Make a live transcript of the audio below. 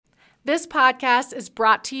This podcast is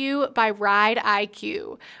brought to you by Ride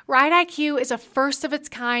IQ. Ride IQ is a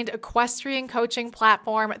first-of-its-kind equestrian coaching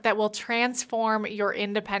platform that will transform your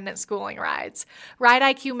independent schooling rides. Ride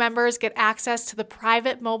IQ members get access to the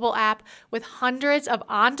private mobile app with hundreds of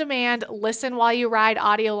on-demand listen-while-you-ride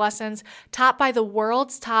audio lessons taught by the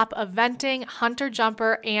world's top eventing,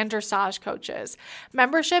 hunter-jumper, and dressage coaches.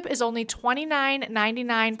 Membership is only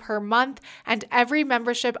 $29.99 per month, and every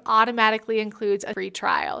membership automatically includes a free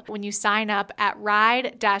trial when you sign up at ride-iq.com.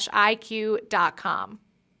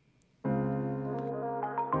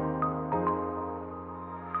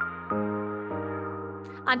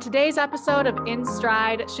 On today's episode of In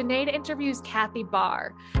Stride, Sinead interviews Kathy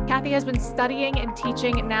Baar. Kathy has been studying and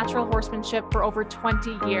teaching natural horsemanship for over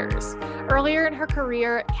 20 years. Earlier in her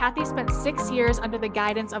career, Kathy spent 6 years under the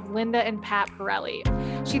guidance of Linda and Pat Pirelli.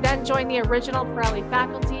 She then joined the original Pirelli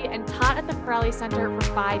faculty and taught at the Pirelli Center for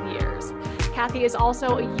 5 years. Kathy is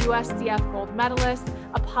also a USDF gold medalist,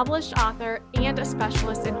 a published author, and a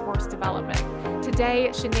specialist in horse development. Today,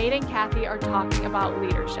 Sinead and Kathy are talking about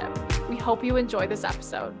leadership. We hope you enjoy this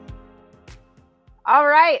episode. All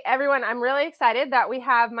right, everyone. I'm really excited that we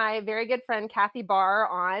have my very good friend, Kathy Baar,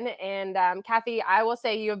 on. And Kathy, I will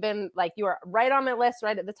say you are right on my list,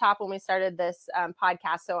 right at the top when we started this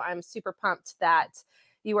podcast. So I'm super pumped that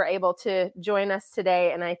you were able to join us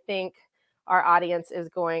today. And I think our audience is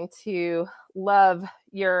going to love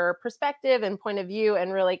your perspective and point of view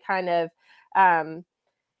and really kind of,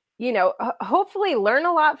 hopefully learn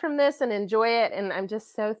a lot from this and enjoy it. And I'm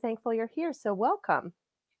just so thankful you're here. So welcome.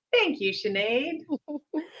 Thank you, Sinead.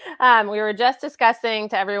 We were just discussing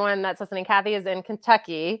to everyone that's listening, Kathy is in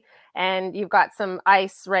Kentucky and you've got some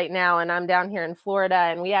ice right now. And I'm down here in Florida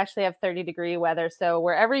and we actually have 30-degree weather. So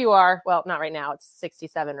wherever you are, well, not right now, it's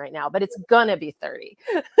 67 right now, but it's gonna be 30.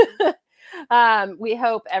 We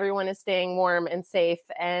hope everyone is staying warm and safe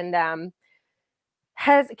and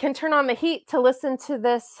can turn on the heat to listen to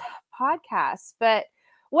this podcast. But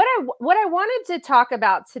what I wanted to talk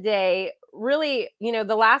about today, really,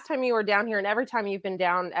 the last time you were down here and every time you've been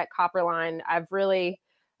down at Copperline, I've really,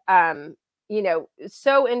 so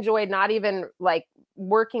enjoyed not even like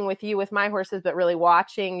working with you with my horses, but really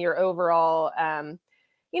watching your overall,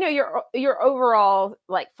 your overall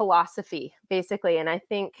like philosophy basically. And I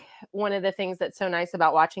think one of the things that's so nice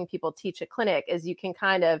about watching people teach a clinic is you can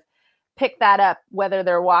kind of pick that up, whether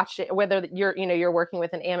they're watching, whether you're working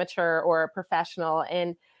with an amateur or a professional.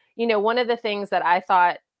 And, one of the things that I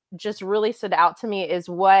thought just really stood out to me is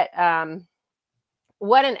what an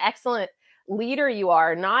excellent leader you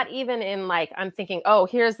are. Not even in like, I'm thinking, oh,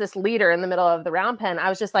 here's this leader in the middle of the round pen. I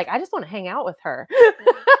was just like, I just want to hang out with her,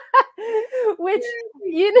 which,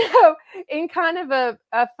 in kind of a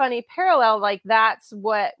funny parallel, like that's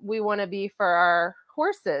what we want to be for our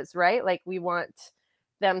horses, right? Like we want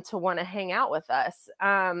them to want to hang out with us.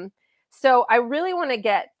 So I really want to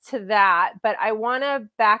get to that, but I want to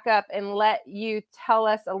back up and let you tell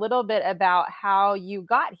us a little bit about how you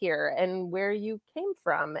got here and where you came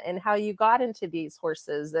from and how you got into these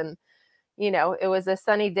horses. And, it was a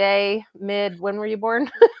sunny day when were you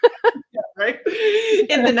born? Yeah, right?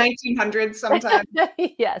 In the 1900s sometime.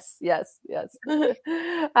 Yes. So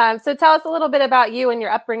tell us a little bit about you and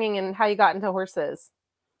your upbringing and how you got into horses.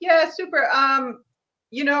 Yeah, super. I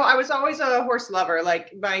was always a horse lover.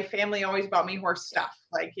 Like my family always bought me horse stuff.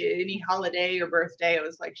 Like any holiday or birthday, it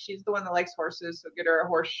was like, she's the one that likes horses, so get her a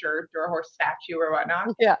horse shirt or a horse statue or whatnot.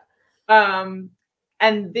 Yeah.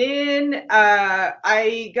 And then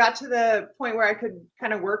I got to the point where I could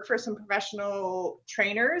kind of work for some professional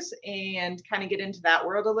trainers and kind of get into that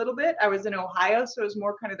world a little bit. I was in Ohio, so it was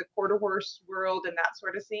more kind of the quarter horse world and that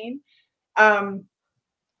sort of scene.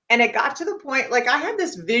 And it got to the point, like I had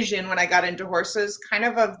this vision when I got into horses, kind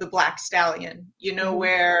of the black stallion,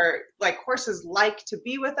 where like horses like to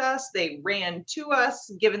be with us. They ran to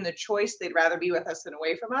us, given the choice, they'd rather be with us than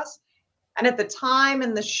away from us. And at the time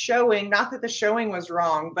in the showing, not that the showing was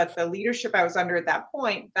wrong, but the leadership I was under at that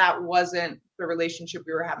point, that wasn't the relationship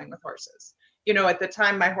we were having with horses. At the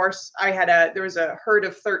time, my horse, there was a herd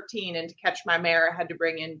of 13, and to catch my mare, I had to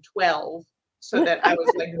bring in 12. So that I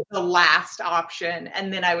was like the last option.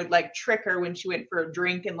 And then I would like trick her when she went for a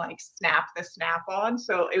drink and like snap the snap on.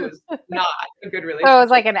 So it was not a good relationship. So it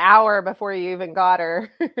was like an hour before you even got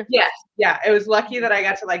her. Yes. Yeah. It was lucky that I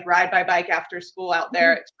got to like ride my bike after school out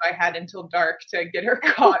there. So I had until dark to get her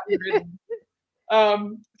caught and ridden.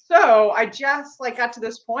 So I just like got to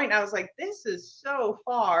this point. I was like, this is so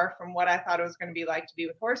far from what I thought it was going to be like to be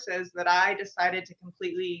with horses that I decided to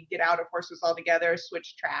completely get out of horses altogether,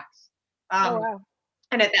 switch tracks. Wow.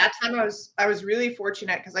 And at that time I was really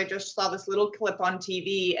fortunate because I just saw this little clip on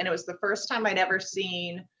TV and it was the first time I'd ever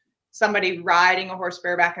seen somebody riding a horse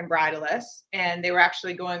bareback and bridleless, and they were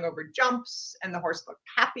actually going over jumps, and the horse looked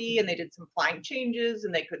happy, and they did some flying changes,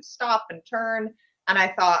 and they could stop and turn. And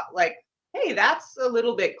I thought, like, hey, that's a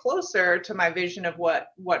little bit closer to my vision of what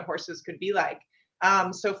horses could be like.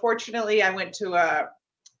 So fortunately, I went to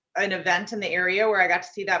an event in the area where I got to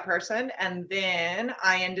see that person, and then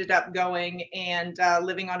I ended up going and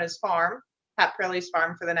living on his farm, Pat Pirelli's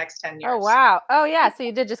farm, for the next 10 Oh, years. wow. Oh, yeah. So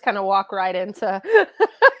you did just kind of walk right into.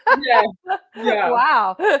 Yeah, yeah.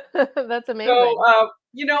 Wow. That's amazing.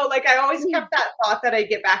 So, like I always kept that thought that I'd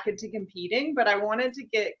get back into competing, but I wanted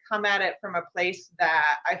to come at it from a place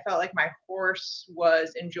that I felt like my horse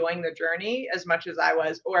was enjoying the journey as much as I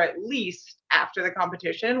was, or at least after the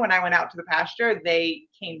competition, when I went out to the pasture, they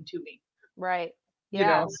came to me. Right. You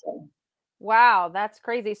Yeah. know, so. Wow. That's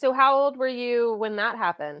crazy. So how old were you when that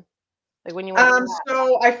happened? Like when you went to that?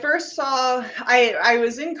 So I first saw, I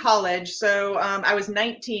was in college, so I was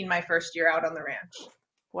 19 my first year out on the ranch.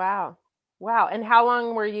 Wow. Wow. And how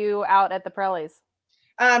long were you out at the Pirellis?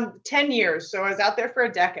 10 years. So I was out there for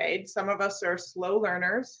a decade. Some of us are slow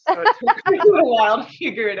learners, so it took me a little while to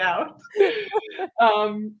figure it out.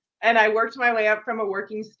 And I worked my way up from a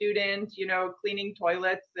working student, cleaning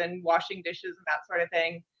toilets and washing dishes and that sort of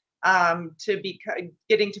thing, to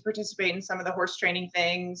getting to participate in some of the horse training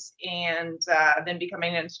things, and then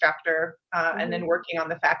becoming an instructor, and then working on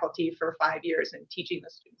the faculty for 5 years and teaching the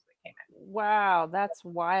students that came in. Wow, that's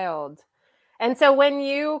wild. And so when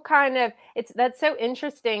you that's so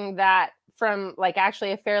interesting that from like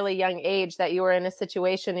actually a fairly young age that you were in a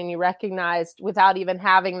situation and you recognized without even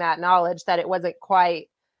having that knowledge that it wasn't quite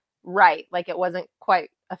right, like it wasn't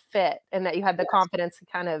quite a fit, and that you had the confidence to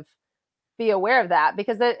kind of be aware of that,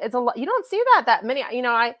 because it's a lot. You don't see that many.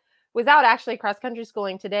 I was out actually cross country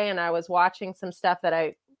schooling today, and I was watching some stuff that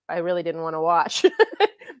I really didn't want to watch.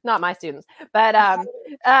 Not my students, but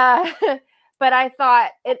but I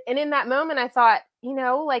thought, and in that moment, I thought,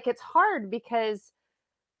 like it's hard because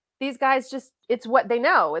these guys it's what they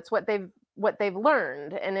know, it's what they've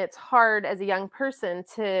learned, and it's hard as a young person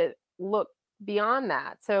to look beyond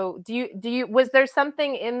that. So was there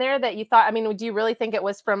something in there that you thought, do you really think it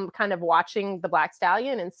was from kind of watching the Black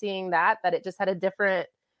Stallion and seeing that it just had a different,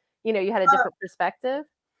 you had a different perspective?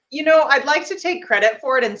 I'd like to take credit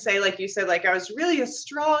for it and say, like you said, like I was really a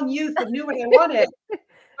strong youth and knew what I wanted.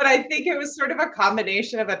 But I think it was sort of a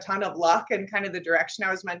combination of a ton of luck and kind of the direction I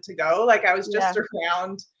was meant to go. Like I was just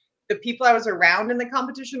around, the people I was around in the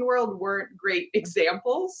competition world weren't great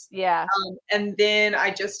examples. Yeah. And then I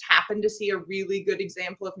just happened to see a really good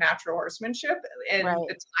example of natural horsemanship, and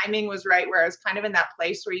the timing was right, where I was kind of in that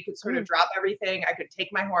place where you could sort of drop everything. I could take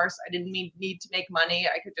my horse. I didn't need to make money.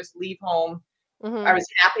 I could just leave home. I was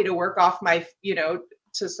happy to work off my,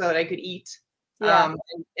 so that I could eat,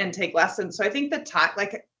 and take lessons. So I think the time,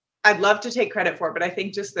 like, I'd love to take credit for it, but I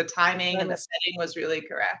think just the timing and the setting was really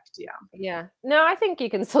correct. Yeah. Yeah. No, I think you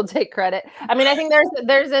can still take credit. I think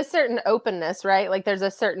there's a certain openness, right? Like there's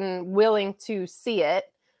a certain willing to see it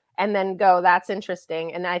and then go, that's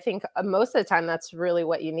interesting. And I think most of the time that's really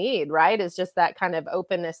what you need, right? Is just that kind of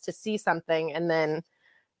openness to see something, and then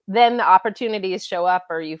the opportunities show up,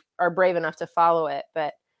 or you are brave enough to follow it.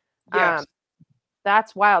 But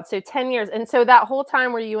that's wild. So 10 years. And so that whole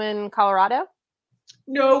time, were you in Colorado?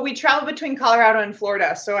 No, we traveled between Colorado and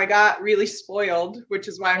Florida. So I got really spoiled, which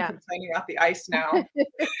is why I'm complaining about the ice now,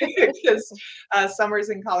 because summer's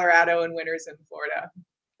in Colorado and winter's in Florida.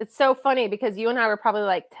 It's so funny because you and I were probably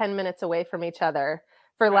like 10 minutes away from each other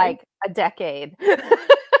for like a decade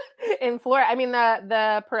in Florida.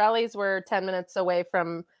 The Pirellis were 10 minutes away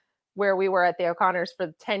from where we were at the O'Connors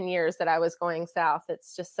for 10 years that I was going south.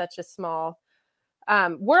 It's just such a small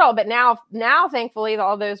world. But now thankfully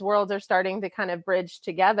all those worlds are starting to kind of bridge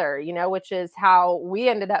together, which is how we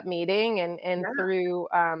ended up meeting, and through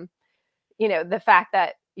the fact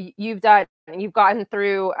that you've gotten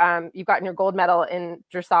your gold medal in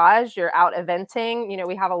dressage, you're out eventing.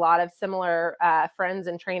 We have a lot of similar friends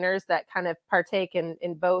and trainers that kind of partake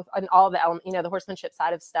in both, on all the the horsemanship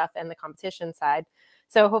side of stuff and the competition side.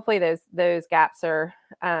 So hopefully those gaps are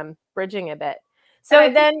bridging a bit. So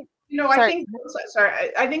I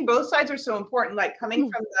think both sides are so important. Like coming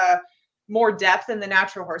from the more depth in the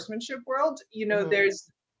natural horsemanship world, there's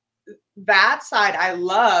that side I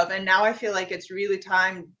love, and now I feel like it's really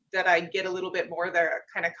time that I get a little bit more the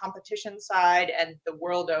kind of competition side and the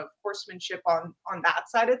world of horsemanship on that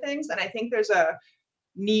side of things. And I think there's a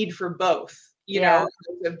need for both. There's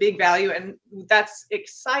a big value, and that's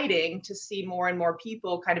exciting to see more and more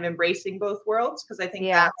people kind of embracing both worlds, because I think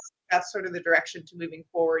that's sort of the direction to moving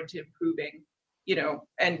forward, to improving,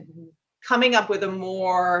 and coming up with a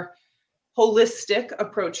more holistic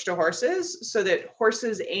approach to horses so that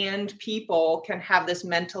horses and people can have this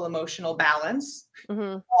mental emotional balance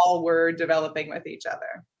while we're developing with each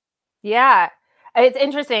other. Yeah, it's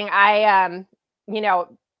interesting. You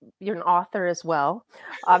know, you're an author as well,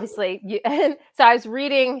 obviously. And so I was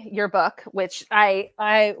reading your book, which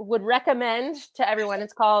I would recommend to everyone.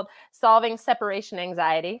 It's called Solving Separation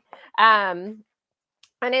Anxiety, and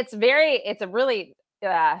it's a really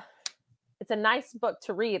it's a nice book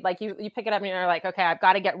to read. Like you pick it up and you're like, okay, I've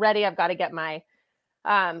got to get ready. I've got to get my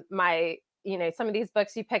some of these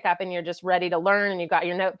books you pick up and you're just ready to learn and you've got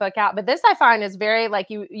your notebook out. But this I find is very like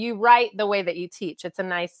you write the way that you teach. It's a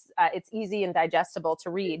nice, it's easy and digestible to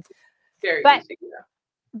read. Very easy. Yeah.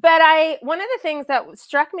 But one of the things that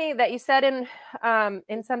struck me that you said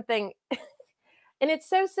in something, and it's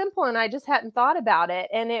so simple and I just hadn't thought about it.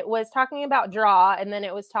 And it was talking about draw. And then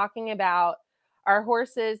it was talking about our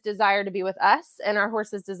horse's desire to be with us and our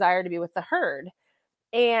horse's desire to be with the herd.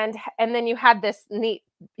 And then you had this neat,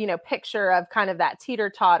 picture of kind of that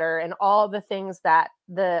teeter-totter and all the things that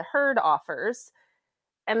the herd offers.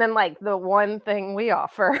 And then like the one thing we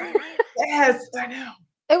offer. Yes, I know.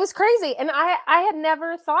 It was crazy. And I had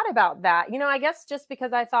never thought about that. I guess just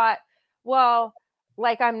because I thought, well,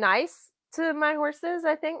 like I'm nice to my horses,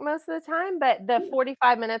 I think most of the time, but the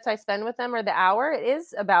 45 minutes I spend with them or the hour, it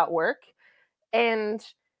is about work. And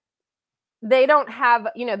they don't have,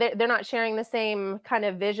 they're not sharing the same kind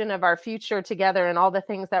of vision of our future together and all the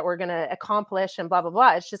things that we're going to accomplish and blah, blah,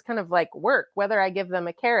 blah. It's just kind of like work, whether I give them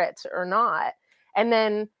a carrot or not. And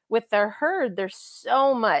then with their herd, there's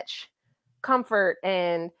so much comfort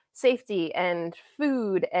and safety and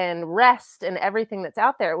food and rest and everything that's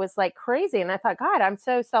out there. It was like crazy. And I thought, God, I'm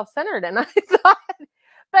so self-centered. And I thought,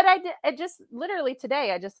 but I just literally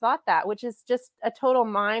today, I just thought that, which is just a total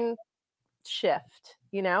mind shift.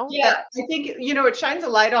 Yeah, I think, it shines a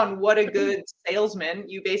light on what a good salesman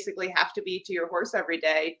you basically have to be to your horse every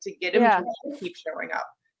day to get him to want to keep showing up,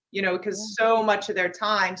 because so much of their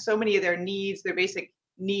time, so many of their needs, their basic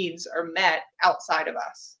needs are met outside of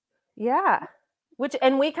us. Yeah.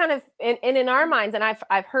 And we kind of, and in our minds, and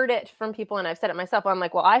I've heard it from people and I've said it myself, I'm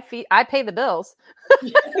like, well, I pay the bills.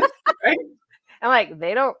 Right? I'm like,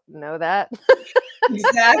 they don't know that.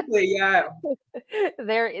 Exactly. Yeah.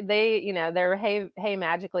 Their hay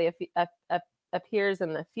magically appears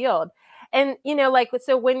in the field. And,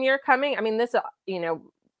 so when you're coming, I mean, this,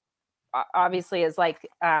 obviously is like,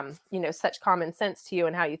 such common sense to you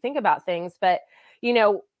and how you think about things, but,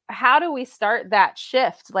 how do we start that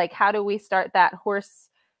shift? Like, how do we start that horse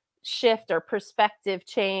shift or perspective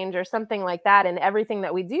change or something like that in everything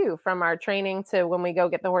that we do, from our training to when we go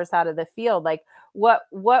get the horse out of the field? Like what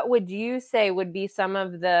would you say would be some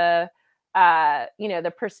of the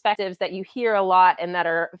the perspectives that you hear a lot and that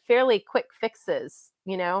are fairly quick fixes?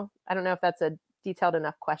 I don't know if that's a detailed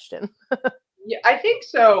enough question. Yeah, I think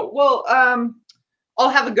so. Well, I'll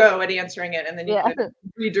have a go at answering it and then you can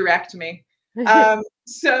redirect me.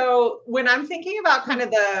 So when I'm thinking about kind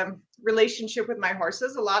of the relationship with my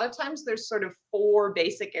horses, a lot of times there's sort of 4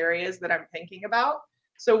 basic areas that I'm thinking about.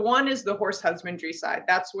 So one is the horse husbandry side.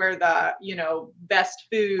 That's where the, best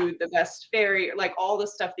food, the best farrier, like all the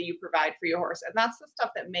stuff that you provide for your horse. And that's the stuff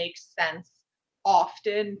that makes sense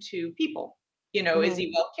often to people. Is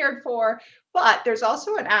he well cared for? But there's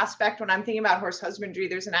also an aspect when I'm thinking about horse husbandry,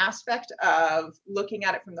 there's an aspect of looking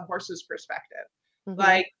at it from the horse's perspective.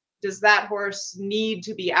 Like, does that horse need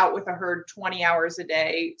to be out with a herd 20 hours a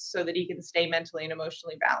day so that he can stay mentally and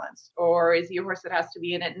emotionally balanced? Or is he a horse that has to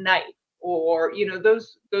be in at night? Or,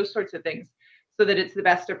 those sorts of things, so that it's the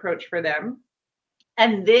best approach for them.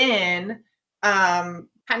 And then kind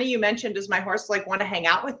of you mentioned, does my horse like want to hang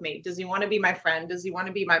out with me? Does he want to be my friend? Does he want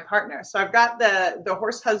to be my partner? So I've got the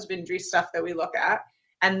horse husbandry stuff that we look at.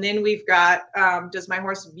 And then we've got, does my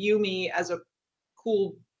horse view me as a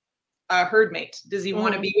cool herd mate? Does he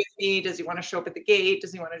want to be with me? Does he want to show up at the gate?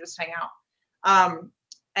 Does he want to just hang out?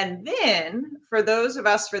 And then for those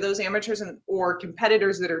amateurs or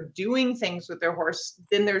competitors that are doing things with their horse,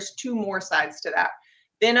 then there's 2 more sides to that.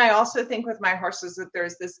 Then I also think with my horses that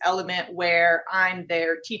there's this element where I'm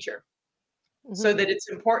their teacher. So that it's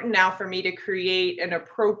important now for me to create an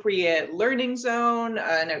appropriate learning zone,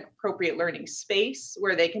 an appropriate learning space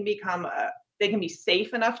where they can be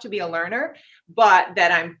safe enough to be a learner, but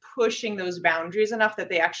that I'm pushing those boundaries enough that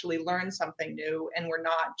they actually learn something new and we're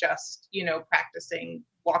not just, practicing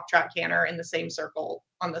walk, trot, canter in the same circle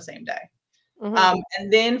on the same day.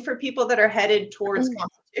 And then for people that are headed towards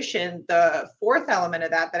competition, the 4th element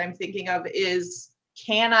of that I'm thinking of is,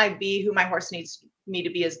 can I be who my horse needs me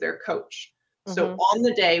to be as their coach? So on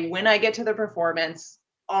the day when I get to the performance,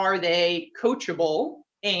 are they coachable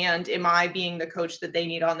And am I being the coach that they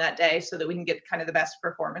need on that day so that we can get kind of the best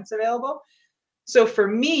performance available? So for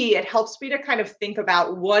me, it helps me to kind of think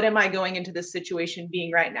about what am I going into this situation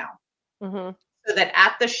being right now? Mm-hmm. So that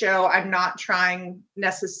at the show, I'm not I'm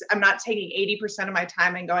not taking 80% of my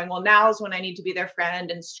time and going, well, now is when I need to be their friend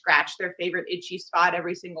and scratch their favorite itchy spot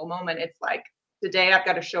every single moment. It's like, today I've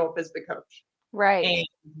got to show up as the coach. Right. And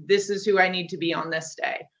this is who I need to be on this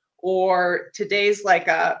day. Or today's like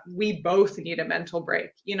we both need a mental break.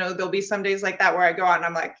 There'll be some days like that where I go out and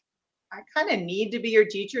I'm like, I kind of need to be your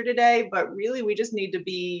teacher today, but really we just need to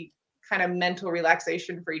be kind of mental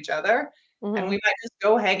relaxation for each other. Mm-hmm. And we might just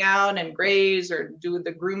go hang out and graze or do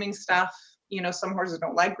the grooming stuff. Some horses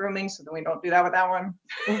don't like grooming, so then we don't do that with that one.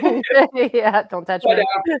 Yeah, don't touch me.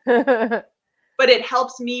 But it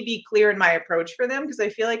helps me be clear in my approach for them, because I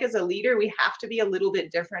feel like as a leader, we have to be a little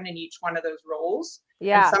bit different in each one of those roles.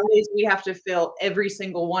 Yeah. And some days we have to fill every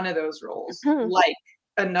single one of those roles, like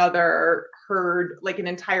another herd, like an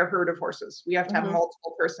entire herd of horses. We have to have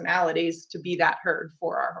multiple personalities to be that herd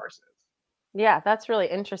for our horses. Yeah, that's really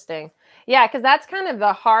interesting. Yeah, because that's kind of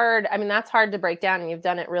that's hard to break down, and you've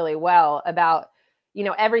done it really well about,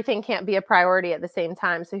 everything can't be a priority at the same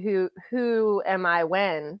time. So who am I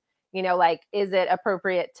when? Like, is it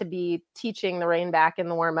appropriate to be teaching the rein back in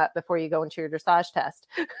the warm up before you go into your dressage test?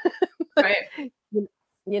 Right.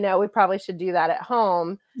 We probably should do that at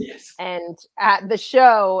home. Yes. And at the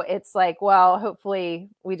show, it's like, well, hopefully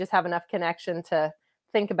we just have enough connection to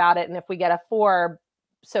think about it. And if we get a 4,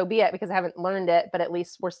 so be it, because I haven't learned it, but at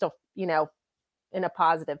least we're still, in a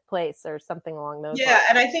positive place or something along those lines.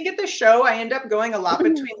 And I think at the show, I end up going a lot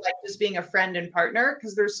between like just being a friend and partner,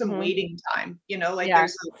 because there's some waiting time,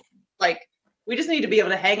 there's like, we just need to be able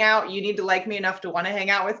to hang out. You need to like me enough to want to hang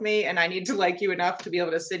out with me, and I need to like you enough to be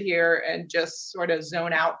able to sit here and just sort of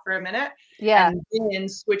zone out for a minute. Yeah. And then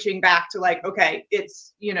switching back to like, okay,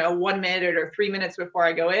 it's, 1 minute or 3 minutes before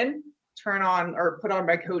I go in, turn on or put on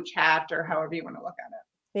my coach hat, or however you want to look at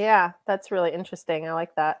it. Yeah, that's really interesting. I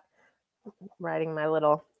like that. Writing my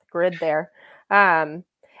little grid there. And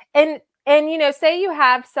say you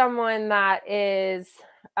have someone that is,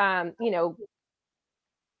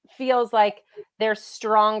 feels like they're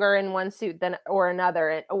stronger in one suit or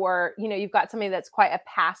another, or you've got somebody that's quite a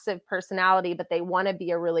passive personality, but they want to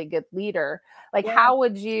be a really good leader. Like, how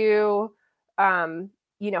would you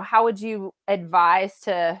advise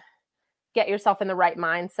to get yourself in the right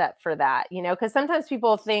mindset for that? Because sometimes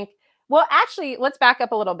people think, well, actually, let's back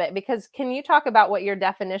up a little bit, because can you talk about what your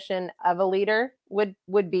definition of a leader would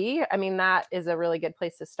be? I mean, that is a really good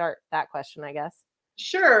place to start that question, I guess.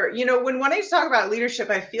 Sure. When wanting to talk about leadership,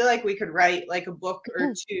 I feel like we could write like a book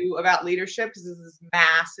or two about leadership, because this is this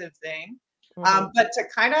massive thing. But to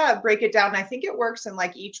kind of break it down, I think it works in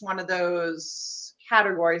like each one of those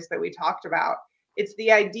categories that we talked about. It's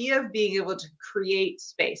the idea of being able to create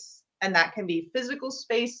space. And that can be physical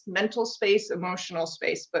space, mental space, emotional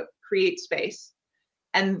space, but create space.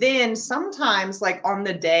 And then sometimes, like on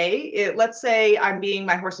the day, let's say I'm being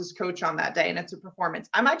my horse's coach on that day and it's a performance,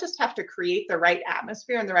 I might just have to create the right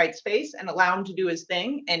atmosphere in the right space and allow him to do his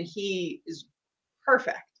thing. And he is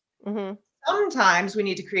perfect. Sometimes we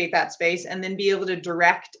need to create that space and then be able to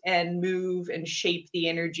direct and move and shape the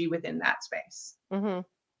energy within that space. And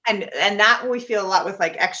that we feel a lot with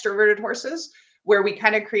like extroverted horses, where we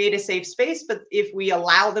kind of create a safe space, but if we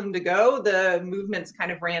allow them to go, the movement's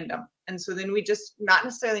kind of random. And so then we just not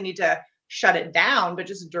necessarily need to shut it down, but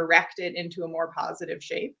just direct it into a more positive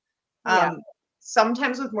shape.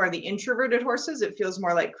 Sometimes with more of the introverted horses, it feels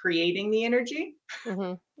more like creating the energy.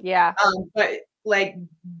 But like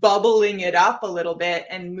bubbling it up a little bit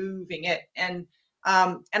and moving it. And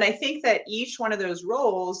I think that each one of those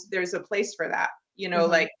roles, there's a place for that,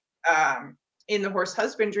 in the horse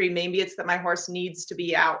husbandry, maybe it's that my horse needs to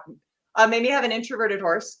be out. Maybe I have an introverted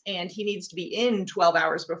horse and he needs to be in 12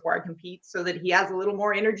 hours before I compete so that he has a little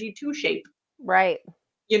more energy to shape. Right.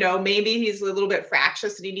 Maybe he's a little bit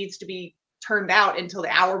fractious and he needs to be turned out until the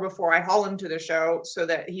hour before I haul him to the show so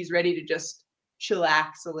that he's ready to just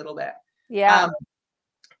chillax a little bit. Yeah.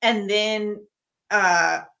 And then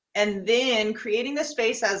creating the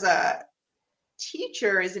space as a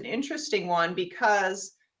teacher is an interesting one,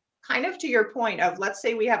 because kind of to your point of, let's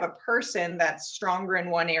say we have a person that's stronger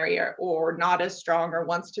in one area or not as strong or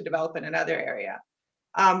wants to develop in another area.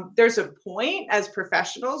 There's a point as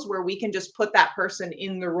professionals where we can just put that person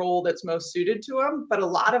in the role that's most suited to them. But a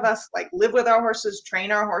lot of us like live with our horses,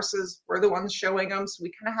 train our horses. We're the ones showing them. So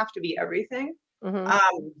we kind of have to be everything.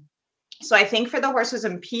 So I think for the horses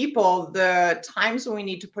and people, the times when we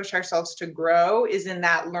need to push ourselves to grow is in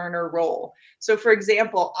that learner role. So for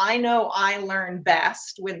example, I know I learn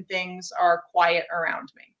best when things are quiet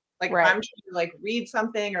around me. Like if I'm Right. trying to like read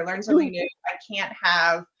something or learn something new, I can't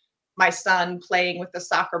have my son playing with the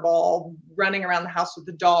soccer ball, running around the house with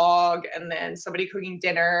the dog, and then somebody cooking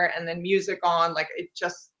dinner and then music on. Like it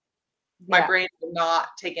just, my Yeah. brain will not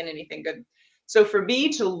take in anything good. So for me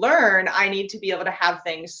to learn, I need to be able to have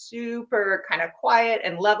things super kind of quiet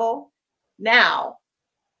and level. Now,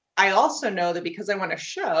 I also know that because I want to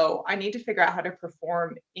show, I need to figure out how to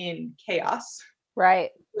perform in chaos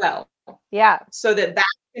Right. well. Yeah. So that's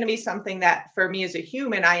going to be something that for me as a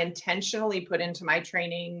human, I intentionally put into my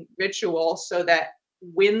training ritual so that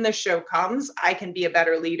when the show comes, I can be a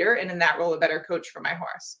better leader and in that role, a better coach for my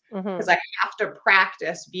horse. Because Mm-hmm. I have to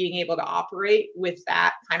practice being able to operate with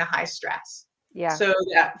that kind of high stress. Yeah. So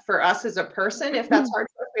that for us as a person, if that's hard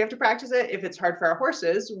for us, we have to practice it. If it's hard for our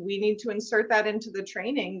horses, we need to insert that into the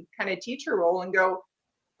training kind of teacher role and go,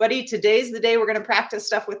 buddy, today's the day we're going to practice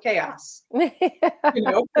stuff with chaos. Because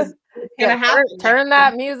it's going Yeah. to happen. Turn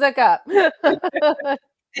that music up. And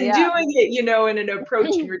Yeah. doing it, in an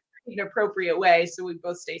approach and an appropriate way, so we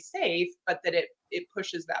both stay safe, but that it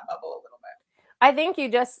pushes that bubble a little bit. I think you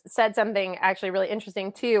just said something actually really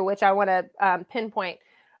interesting too, which I want to pinpoint.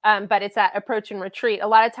 But it's that approach and retreat. A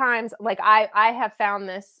lot of times, like I have found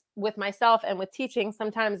this with myself and with teaching.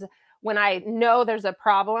 Sometimes when I know there's a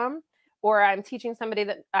problem, or I'm teaching somebody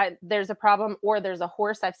that there's a problem, or there's a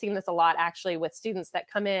horse. I've seen this a lot actually with students that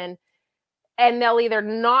come in, and they'll either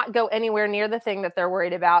not go anywhere near the thing that they're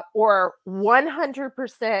worried about, or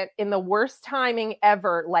 100% in the worst timing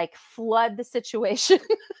ever, like flood the situation.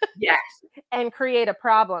 Yes. And create a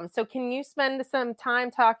problem. So can you spend some time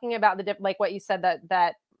talking about like what you said,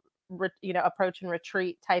 that approach and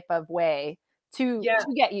retreat type of way to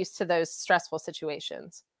get used to those stressful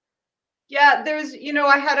situations? Yeah,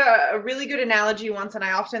 I had a really good analogy once, and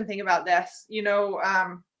I often think about this,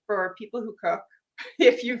 for people who cook,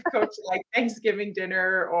 if you've cooked like Thanksgiving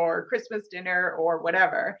dinner or Christmas dinner or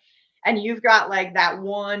whatever, and you've got like that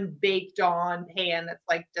one baked on pan that's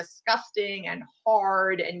like disgusting and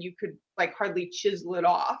hard, and you could like hardly chisel it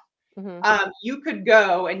off. Mm-hmm. You could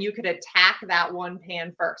go and you could attack that one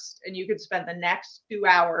pan first, and you could spend the next 2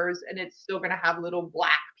 hours, and it's still going to have little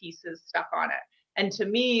black pieces stuck on it. And to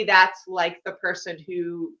me, that's like the person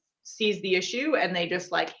who sees the issue and they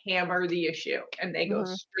just like hammer the issue and they go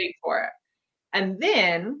Mm-hmm. straight for it. And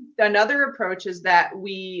then another approach is that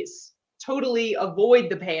we totally avoid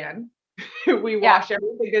the pan. We wash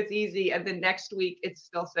everything that's easy, and then next week it's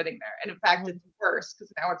still sitting there. And in fact, it's worse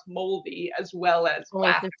because now it's moldy as well as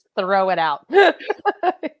black. Just throw it out.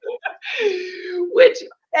 Which,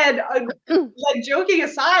 and like joking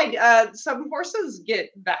aside, some horses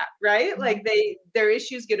get that, right? Like their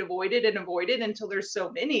issues get avoided until there's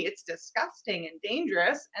so many, it's disgusting and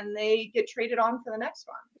dangerous, and they get traded on for the next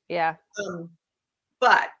one. Yeah.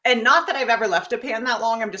 And not that I've ever left a pan that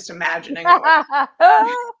long. I'm just imagining.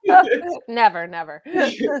 Never.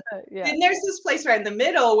 Yeah. And there's this place right in the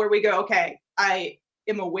middle where we go, okay, I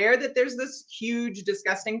am aware that there's this huge,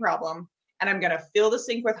 disgusting problem, and I'm going to fill the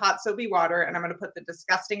sink with hot soapy water, and I'm going to put the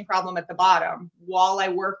disgusting problem at the bottom while I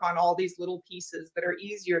work on all these little pieces that are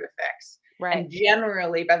easier to fix. Right. And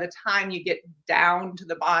generally, by the time you get down to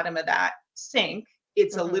the bottom of that sink,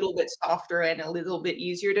 it's a little bit softer and a little bit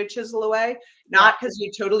easier to chisel away, not because you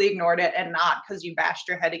totally ignored it and not because you bashed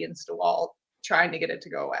your head against a wall trying to get it to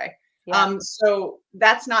go away. Yeah. So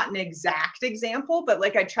that's not an exact example, but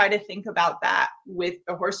like I try to think about that with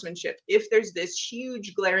the horsemanship. If there's this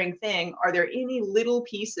huge glaring thing, are there any little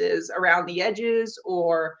pieces around the edges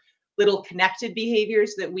or little connected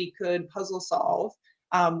behaviors that we could puzzle solve,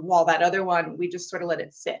 while that other one, we just sort of let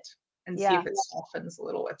it sit and see if it softens a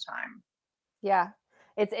little with time. Yeah.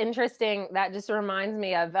 It's interesting. That just reminds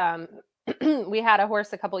me of, we had a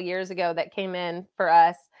horse a couple years ago that came in for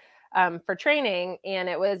us for training, and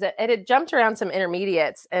it had jumped around some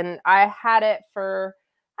intermediates, and I had it for,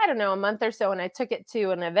 I don't know, a month or so, and I took it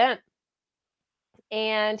to an event,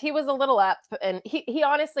 and he was a little up, and he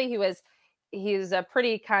honestly, he's a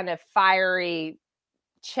pretty kind of fiery,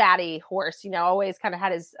 chatty horse, always kind of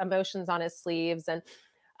had his emotions on his sleeves, and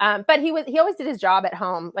but he always did his job at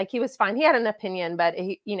home. Like he was fine. He had an opinion, but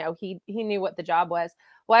he knew what the job was.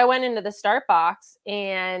 Well, I went into the start box,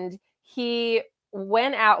 and he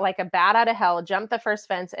went out like a bat out of hell, jumped the first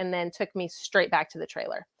fence, and then took me straight back to the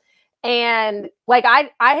trailer. And like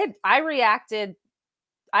I reacted.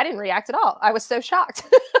 I didn't react at all. I was so shocked.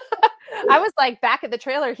 I was like back at the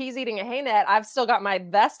trailer. He's eating a hay net. I've still got my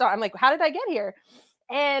vest on. I'm like, how did I get here?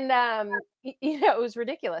 And it was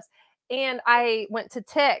ridiculous. And I went to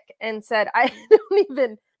Tick and said, I don't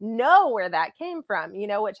even know where that came from,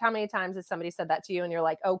 which how many times has somebody said that to you and you're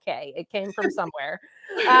like, okay, it came from somewhere.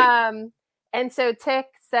 And so Tick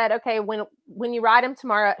said, okay, when you ride him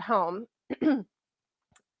tomorrow at home,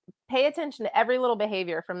 pay attention to every little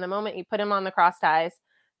behavior from the moment you put him on the cross ties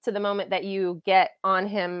to the moment that you get on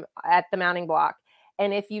him at the mounting block.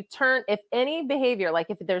 And if any behavior, like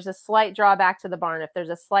if there's a slight drawback to the barn, if there's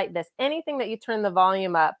a slight anything that you turn the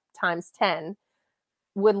volume up times 10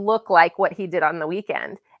 would look like what he did on the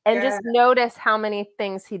weekend. And just notice how many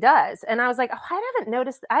things he does. And I was like, oh, I haven't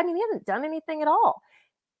noticed. I mean, he hasn't done anything at all.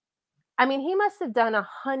 I mean, he must have done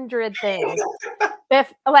 100 things.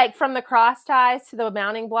 Like from the cross ties to the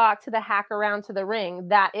mounting block to the hack around to the ring,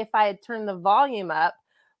 that if I had turned the volume up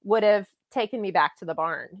would have taken me back to the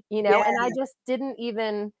barn, and I just didn't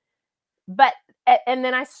even, and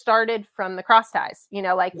then I started from the cross ties,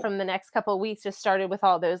 from the next couple of weeks, just started with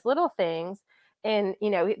all those little things. And,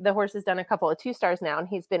 the horse has done a couple of 2-stars now and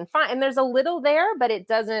he's been fine. And there's a little there, but it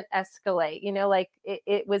doesn't escalate,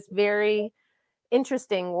 it was very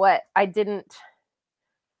interesting what I didn't.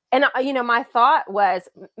 And, my thought was,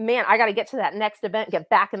 man, I got to get to that next event, get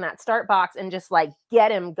back in that start box and just like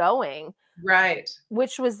get him going. Right.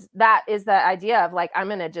 That is the idea of like, I'm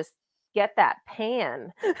going to just get that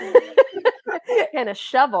pan and a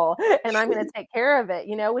shovel and I'm going to take care of it,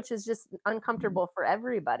 which is just uncomfortable for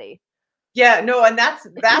everybody. Yeah, no. And that's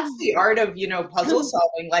the art of, puzzle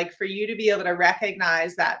solving, like for you to be able to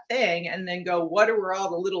recognize that thing and then go, what are all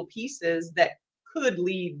the little pieces that could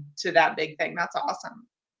lead to that big thing? That's awesome.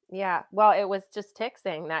 Yeah. Well, it was just Tick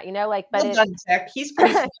saying that, but well done, Tick. He's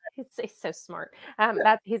pretty smart. He's so smart. I'm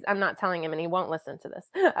not telling him and he won't listen to this.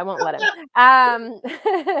 I won't let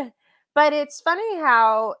him. But it's funny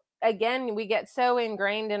how, again, we get so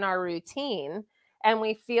ingrained in our routine and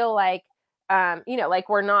we feel like, like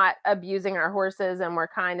we're not abusing our horses and we're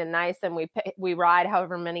kind and nice and we ride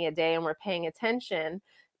however many a day and we're paying attention,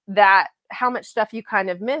 that how much stuff you kind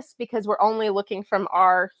of miss because we're only looking from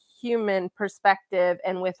our human perspective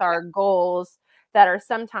and with our goals that are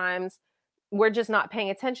sometimes we're just not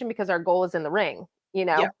paying attention because our goal is in the ring,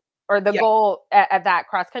 or the goal at that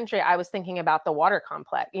cross country. I was thinking about the water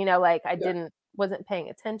complex, like I wasn't paying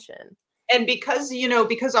attention. And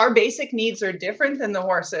because our basic needs are different than the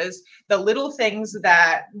horses, the little things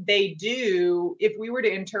that they do, if we were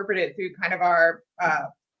to interpret it through kind of our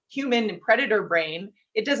human predator brain,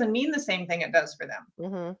 it doesn't mean the same thing it does for them.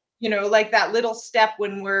 Mm-hmm. Like that little step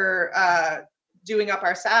when we're doing up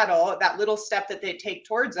our saddle, that little step that they take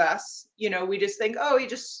towards us, we just think, oh, he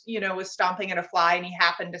just, was stomping at a fly and he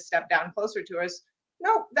happened to step down closer to us.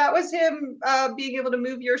 No, that was him being able to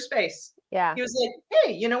move your space. Yeah. He was like,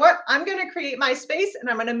 hey, you know what? I'm going to create my space and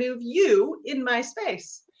I'm going to move you in my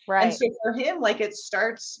space. Right. And so for him, like it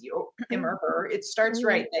starts, him or her, it starts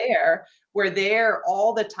right there where they're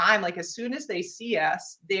all the time. Like as soon as they see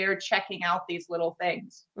us, they're checking out these little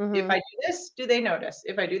things. Mm-hmm. If I do this, do they notice?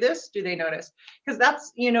 If I do this, do they notice? Because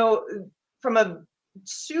that's, from a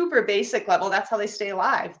super basic level, that's how they stay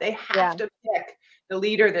alive. They have to pick the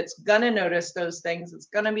leader that's going to notice those things. It's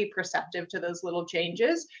going to be perceptive to those little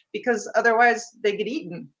changes because otherwise they get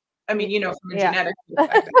eaten. I mean, from a genetic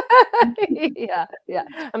perspective. Yeah.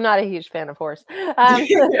 I'm not a huge fan of horse.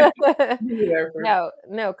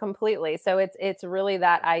 No, completely. So it's really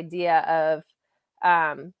that idea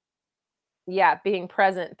of, being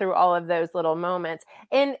present through all of those little moments.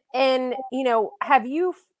 And have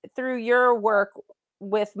you, through your work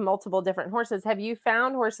with multiple different horses, have you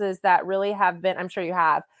found horses that really have been, I'm sure you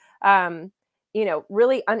have,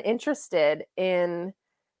 really uninterested in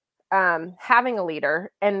having a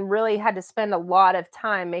leader and really had to spend a lot of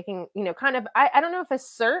time making, kind of, I don't know if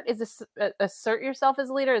assert yourself as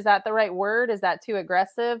a leader. Is that the right word? Is that too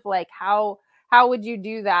aggressive? Like how would you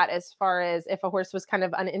do that as far as if a horse was kind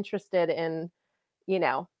of uninterested in,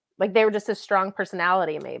 like they were just a strong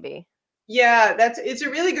personality maybe? Yeah, it's a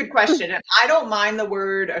really good question. And I don't mind the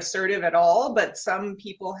word assertive at all, but some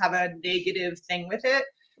people have a negative thing with it.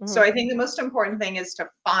 So I think the most important thing is to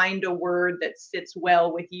find a word that sits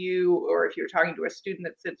well with you, or if you're talking to a student,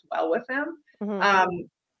 that sits well with them.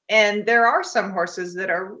 And there are some horses that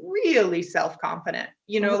are really self-confident.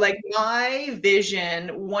 Like my vision,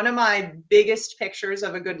 one of my biggest pictures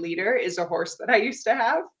of a good leader is a horse that I used to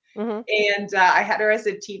have. And I had her as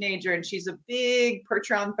a teenager, and she's a big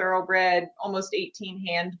Percheron thoroughbred, almost 18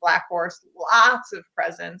 hand black horse, lots of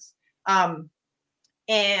presence.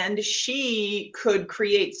 And she could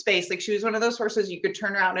create space. Like she was one of those horses you could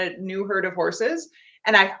turn around a new herd of horses.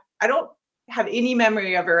 And I don't have any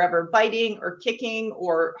memory of her ever biting or kicking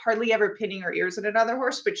or hardly ever pinning her ears at another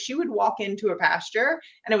horse, but she would walk into a pasture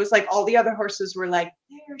and it was like all the other horses were like,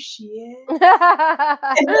 there she is.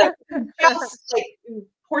 And like just like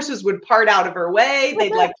horses would part out of her way,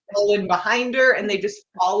 they'd like fall in behind her and they just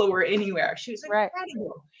follow her anywhere. She was Right.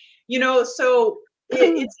 incredible. So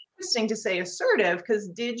it's interesting to say assertive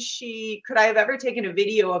because could I have ever taken a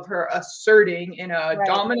video of her asserting in a Right.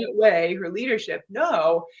 dominant way her leadership?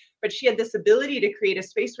 No, but she had this ability to create a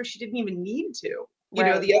space where she didn't even need to.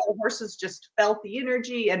 Right. The other horses just felt the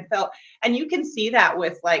energy and you can see that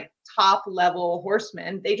with like top level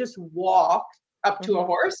horsemen. They just walk up to a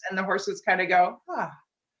horse and the horses kind of go, ah,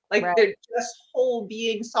 like Right. their just whole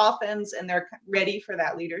being softens and they're ready for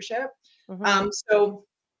that leadership. So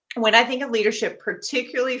when I think of leadership,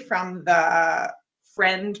 particularly from the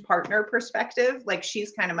friend partner perspective, like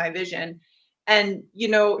she's kind of my vision. And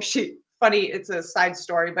funny, it's a side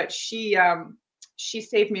story, but she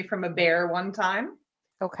saved me from a bear one time.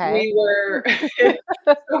 Okay. We were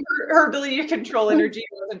her ability to control energy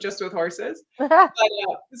wasn't just with horses.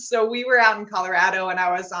 So we were out in Colorado and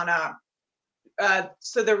I was on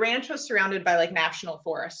so the ranch was surrounded by like national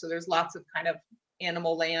forests. So there's lots of kind of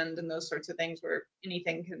animal land and those sorts of things where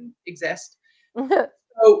anything can exist.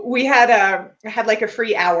 So we had like a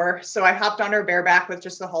free hour. So I hopped on her bareback with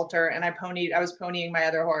just the halter and I was ponying my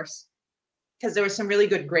other horse because there was some really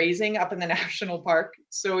good grazing up in the national park.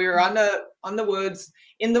 So we were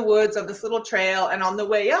in the woods of this little trail. And on the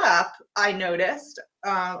way up, I noticed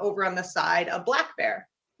over on the side a black bear.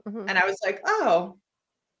 And I was like, oh,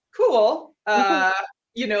 cool.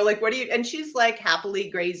 Like, what do you, and she's like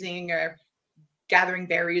happily grazing or gathering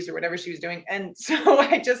berries or whatever she was doing. And so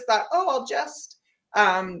I just thought, oh, I'll just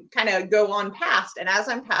kind of go on past. And as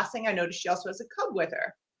I'm passing, I noticed she also has a cub with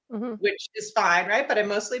her, which is fine, right? But I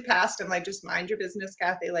mostly passed. I'm like, just mind your business,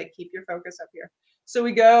 Kathy. Like, keep your focus up here. So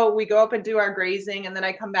we go up and do our grazing, and then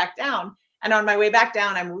I come back down. And on my way back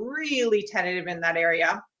down, I'm really tentative in that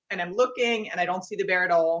area, and I'm looking, and I don't see the bear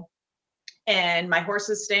at all. And my horse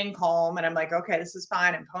is staying calm, and I'm like, okay, this is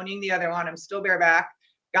fine. I'm ponying the other one. I'm still bareback.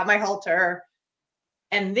 Got my halter.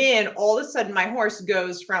 And then all of a sudden, my horse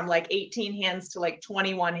goes from like 18 hands to like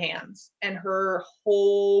 21 hands, and her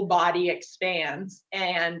whole body expands.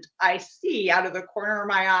 And I see out of the corner of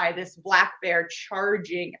my eye this black bear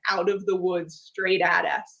charging out of the woods straight at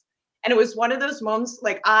us. And it was one of those moments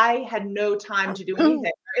like I had no time to do anything,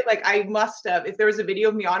 right? Like I must have, if there was a video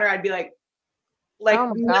of me on her, I'd be like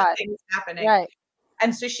Oh my God. nothing's happening. Right.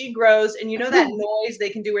 And so she grows, and that noise they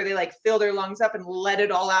can do where they like fill their lungs up and let it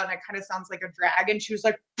all out, and it kind of sounds like a dragon. She was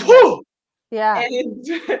like, "Pooh!" Yeah.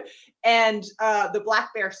 And the black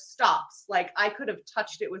bear stops. Like I could have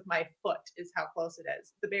touched it with my foot, is how close it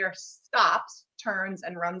is. The bear stops, turns,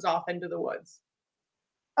 and runs off into the woods.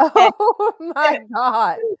 Oh my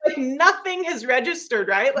God. Like nothing has registered,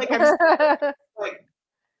 right? Like I'm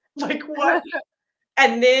like what?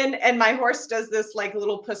 And my horse does this like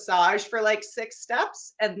little passage for like 6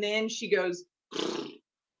 steps, and then she goes,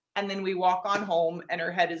 and then we walk on home, and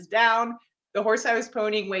her head is down. The horse I was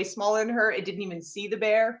ponying way smaller than her. It didn't even see the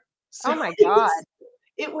bear. So Oh my God.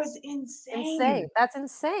 It was insane. Insane. That's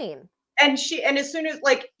insane. And as soon as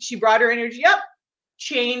like she brought her energy up,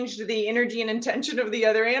 changed the energy and intention of the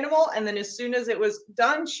other animal, and then as soon as it was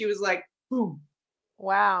done, she was like, boom.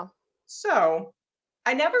 Wow. So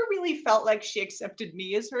I never really felt like she accepted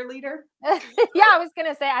me as her leader. Yeah, I was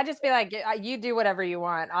gonna say, I just feel like you do whatever you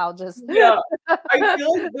want. I'll just Yeah. I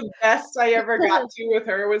feel like the best I ever got to with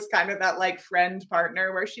her was kind of that like friend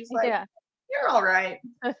partner where she's like, yeah. you're all right.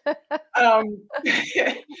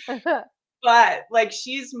 But like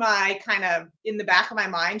she's my kind of in the back of my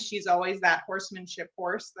mind, she's always that horsemanship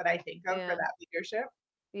horse that I think of for that leadership.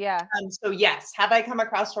 Yeah. So yes, have I come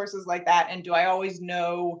across horses like that? And do I always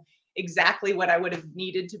know exactly what I would have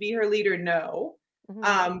needed to be her leader? No.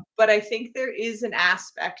 But I think there is an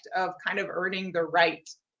aspect of kind of earning the right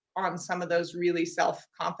on some of those really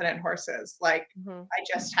self-confident horses. Like I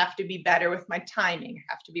just have to be better with my timing,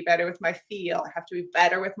 I have to be better with my feel, I have to be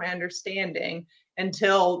better with my understanding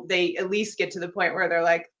until they at least get to the point where they're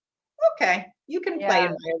like, okay, you can play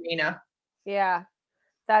in my arena. Yeah.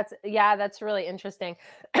 That's really interesting.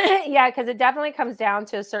 Yeah, because it definitely comes down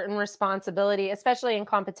to a certain responsibility, especially in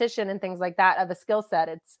competition and things like that, of a skill set.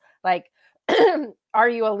 It's like, are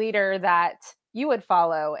you a leader that you would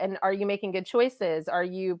follow? And are you making good choices? Are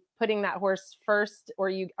you putting that horse first? Or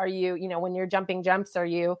are you, when you're jumping jumps, are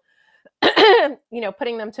you,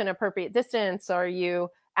 putting them to an appropriate distance? Are you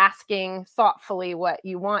asking thoughtfully what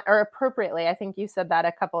you want, or appropriately? I think you said that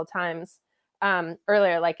a couple of times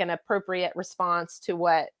earlier, like an appropriate response to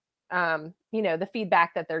what the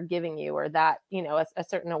feedback that they're giving you, or that, a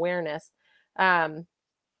certain awareness. And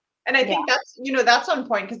I think that's on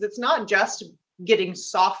point, because it's not just getting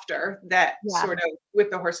softer that sort of with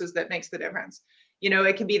the horses that makes the difference.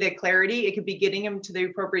 It can be the clarity, it could be getting them to the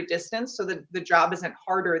appropriate distance so that the job isn't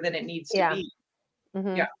harder than it needs to be.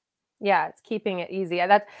 Mm-hmm. Yeah, it's keeping it easy.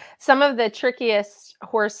 That's some of the trickiest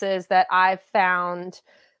horses that I've found,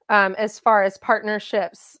 as far as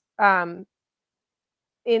partnerships in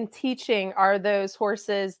teaching, are those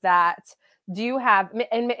horses that do have,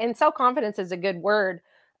 and self-confidence is a good word,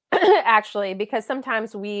 actually, because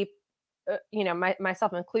sometimes we,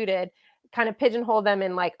 myself included, kind of pigeonhole them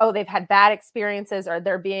in like, oh, they've had bad experiences, or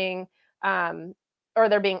they're being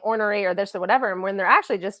ornery, or this or whatever. And when they're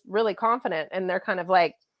actually just really confident, and they're kind of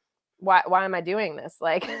like, why am I doing this?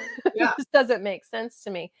 Like, this doesn't make sense to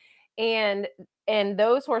me. And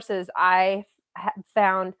those horses I have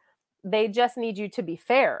found, they just need you to be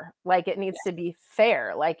fair. Like, it needs to be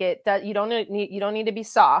fair. Like, you don't need to be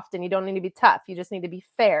soft, and you don't need to be tough. You just need to be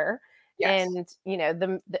fair. Yes. And,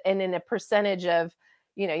 and in a percentage of,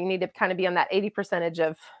 you need to kind of be on that 80%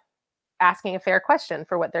 of asking a fair question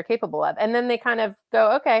for what they're capable of. And then they kind of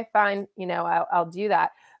go, okay, fine. I'll do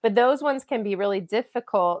that. But those ones can be really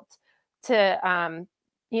difficult to,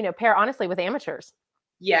 pair honestly with amateurs.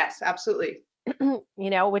 Yes, absolutely.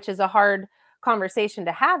 Which is a hard conversation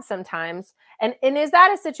to have sometimes. And is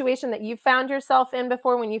that a situation that you've found yourself in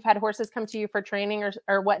before, when you've had horses come to you for training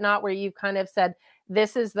or whatnot, where you've kind of said,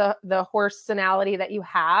 this is the horsenality that you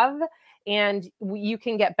have, and you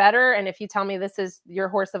can get better. And if you tell me this is your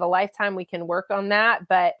horse of a lifetime, we can work on that,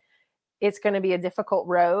 but it's going to be a difficult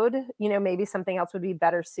road. Maybe something else would be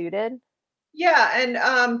better suited. Yeah.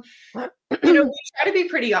 And, we try to be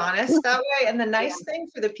pretty honest that way. And the nice thing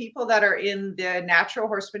for the people that are in the natural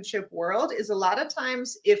horsemanship world is, a lot of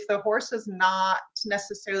times, if the horse is not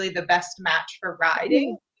necessarily the best match for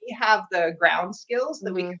riding, we have the ground skills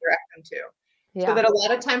that we can direct them to. Yeah. So that a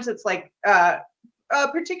lot of times it's like,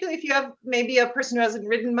 particularly if you have maybe a person who hasn't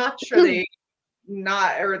ridden much, or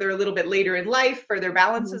they're a little bit later in life, or their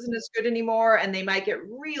balance isn't as good anymore, and they might get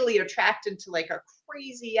really attracted to like a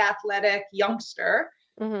crazy athletic youngster,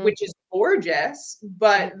 which is gorgeous,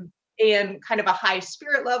 but and kind of a high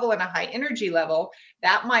spirit level and a high energy level,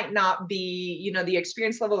 that might not be, the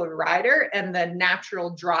experience level of a rider, and the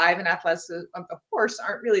natural drive and athleticism of the horse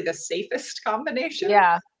aren't really the safest combination.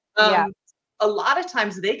 Yeah. A lot of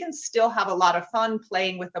times they can still have a lot of fun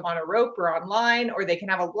playing with them on a rope or online, or they can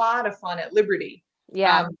have a lot of fun at liberty.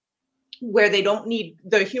 Yeah. Where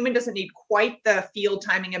the human doesn't need quite the field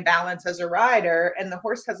timing and balance as a rider, and the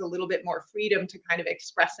horse has a little bit more freedom to kind of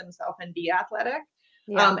express himself and be athletic.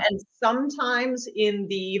 Yeah. And sometimes in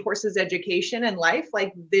the horse's education and life,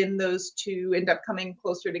 like, then those two end up coming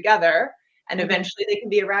closer together, and eventually they can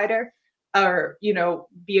be a rider, or,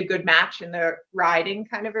 be a good match in the riding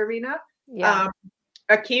kind of arena. Yeah.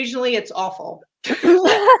 Occasionally it's awful.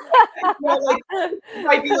 Might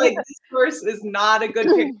be like, this horse is not a good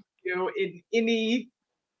pick for you in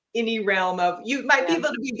any realm of, you might be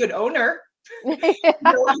able to be a good owner.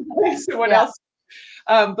 Someone else.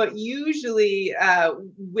 But usually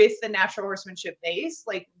with the natural horsemanship base,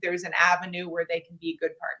 like, there's an avenue where they can be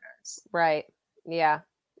good partners. Right. Yeah.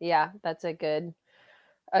 That's a good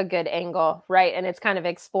angle. Right. And it's kind of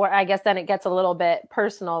explore, I guess then it gets a little bit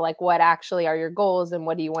personal, like, what actually are your goals and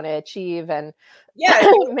what do you want to achieve? And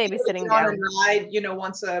maybe sitting down and ride,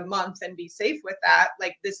 once a month and be safe with that,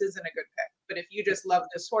 like, this isn't a good pick. But if you just love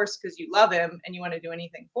this horse because you love him and you want to do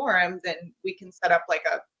anything for him, then we can set up like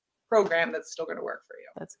a program that's still going to work for you.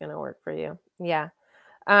 That's going to work for you. Yeah.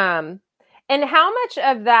 And how much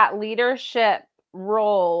of that leadership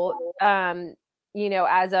role,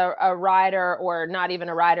 as a rider, or not even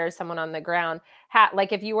a rider, someone on the ground,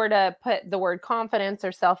 like, if you were to put the word confidence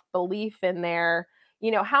or self-belief in there,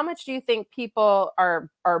 how much do you think people are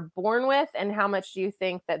born with, and how much do you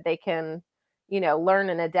think that they can, learn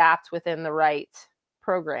and adapt within the right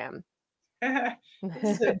program? This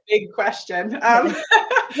is a big question.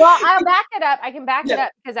 Well, I'll back it up. I can back it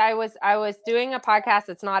up, because I was doing a podcast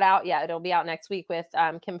that's not out yet. It'll be out next week with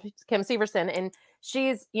Kim Severson, and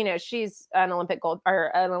she's an Olympic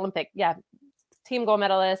team gold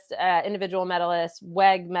medalist, individual medalist,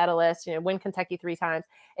 WEG medalist, win Kentucky 3 times.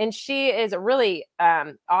 And she is a really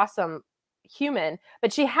awesome human,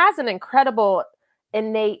 but she has an incredible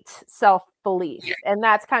innate self-belief. And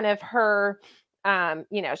that's kind of her,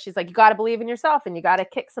 she's like, you got to believe in yourself, and you got to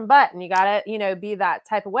kick some butt, and you got to, be that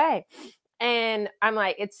type of way. And I'm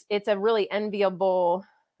like, it's a really enviable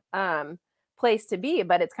place to be,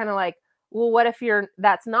 but it's kind of like, well, what if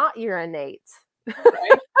that's not your innate?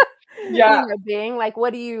 Right. Yeah. being like,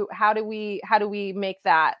 how do we make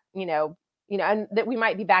that, and that we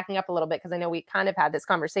might be backing up a little bit because I know we kind of had this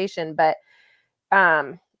conversation, but,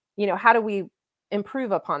 how do we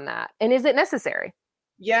improve upon that? And is it necessary?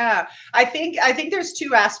 Yeah, I think there's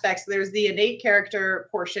two aspects. There's the innate character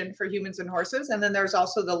portion for humans and horses, and then there's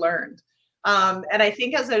also the learned. And I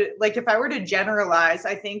think if I were to generalize,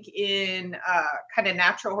 I think in kind of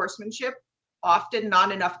natural horsemanship, often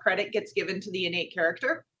not enough credit gets given to the innate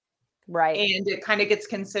character. Right. And it kind of gets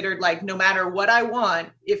considered like no matter what I want,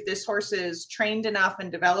 if this horse is trained enough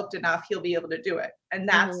and developed enough, he'll be able to do it. And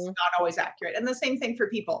that's Mhm. not always accurate. And the same thing for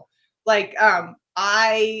people. Like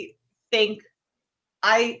think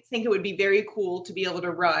I think it would be very cool to be able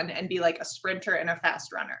to run and be like a sprinter and a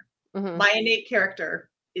fast runner. Mhm. My innate character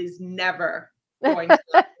is never going to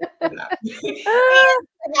do that.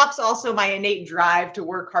 And perhaps also my innate drive to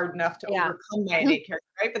work hard enough to Yeah. overcome my innate character,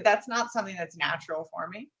 right? But that's not something that's natural for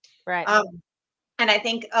me. Right. Um, and I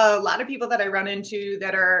think a lot of people that I run into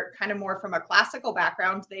that are kind of more from a classical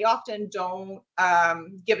background, they often don't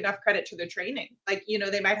give enough credit to the training. Like,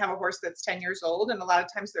 they might have a horse that's 10 years old, and a lot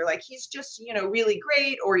of times they're like, he's just, really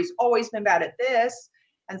great, or he's always been bad at this.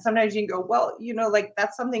 And sometimes you can go, well, like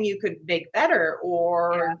that's something you could make better,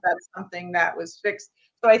 or that's something that was fixed.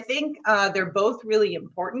 So I think they're both really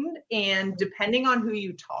important. And depending on who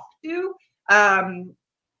you talk to,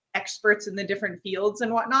 experts in the different fields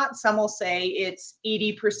and whatnot, some will say it's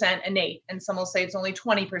 80% innate, and some will say it's only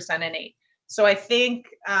 20% innate. So I think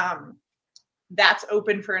that's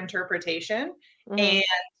open for interpretation. Mhm. And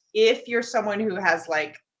if you're someone who has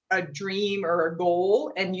like a dream or a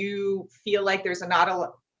goal and you feel like there's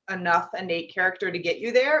not enough innate character to get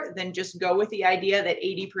you there, then just go with the idea that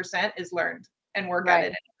 80% is learned and work at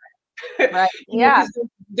it. Right. Yeah. Because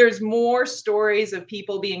there's more stories of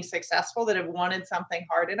people being successful that have wanted something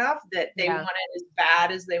hard enough that they want it as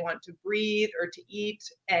bad as they want to breathe or to eat,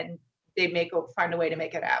 and they find a way to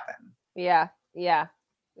make it happen. Yeah. Yeah.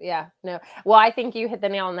 Yeah. No. Well, I think you hit the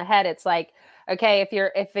nail on the head. It's like, okay, if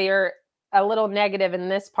you're a little negative in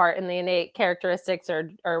this part in the innate characteristics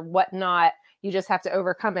or whatnot, you just have to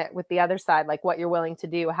overcome it with the other side, like what you're willing to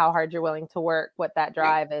do, how hard you're willing to work, what that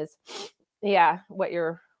drive is. Yeah, what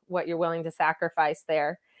you're willing to sacrifice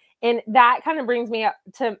there. And that kind of brings me up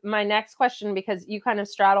to my next question, because you kind of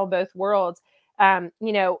straddle both worlds. In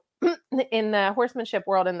the horsemanship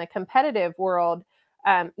world and the competitive world,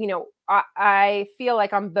 I feel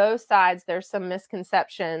like on both sides there's some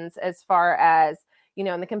misconceptions as far as,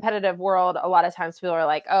 in the competitive world, a lot of times people are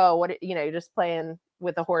like, oh, what, you're just playing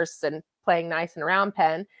with a horse and playing nice in a round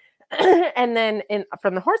pen. And then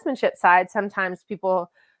from the horsemanship side, sometimes people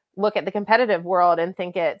look at the competitive world and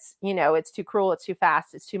think it's too cruel, it's too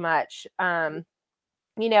fast, it's too much. How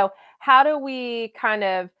do we kind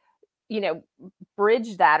of,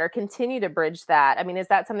 bridge that or continue to bridge that? I mean, is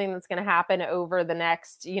that something that's going to happen over the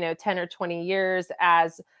next, 10 or 20 years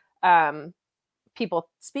as people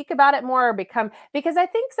speak about it more, or because I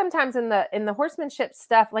think sometimes in the horsemanship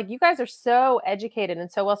stuff, like you guys are so educated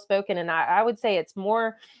and so well spoken, and I would say it's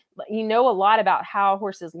more, a lot about how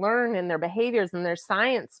horses learn and their behaviors, and there's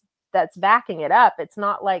science that's backing it up. It's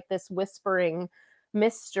not like this whispering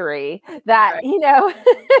mystery that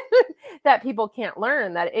that people can't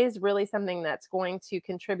learn. That is really something that's going to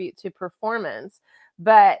contribute to performance.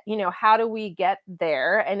 But how do we get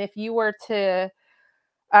there? And if you were to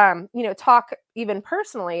talk even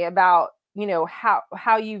personally about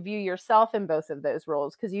how you view yourself in both of those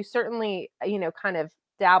roles, because you certainly kind of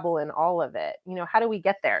dabble in all of it. How do we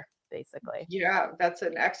get there, basically? Yeah, that's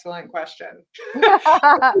an excellent question.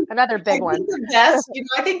 Another big one.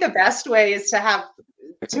 I think the best way is to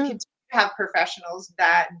continue to have professionals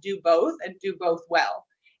that do both and do both well.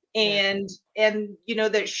 And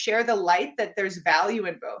that share the light that there's value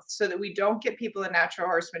in both, so that we don't get people in natural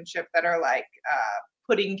horsemanship that are like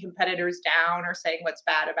putting competitors down or saying what's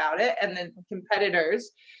bad about it, and then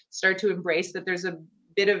competitors start to embrace that there's a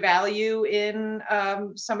bit of value in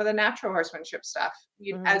some of the natural horsemanship stuff,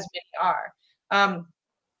 as many are.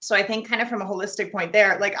 So I think kind of from a holistic point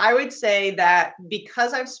there, like I would say that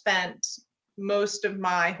because I've spent most of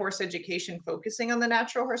my horse education focusing on the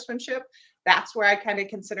natural horsemanship, that's where I kind of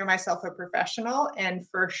consider myself a professional. And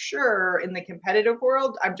for sure in the competitive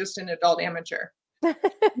world, I'm just an adult amateur.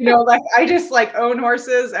 Like I just like own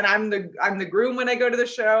horses, and I'm the groom when I go to the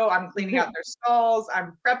show. I'm cleaning out their stalls,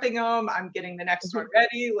 I'm prepping them, I'm getting the next one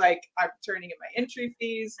ready, like I'm turning in my entry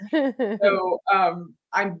fees. So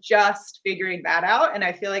I'm just figuring that out, and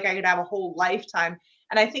I feel like I could have a whole lifetime.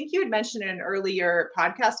 And I think you had mentioned in an earlier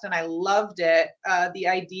podcast, and I loved it, the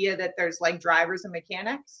idea that there's like drivers and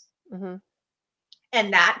mechanics.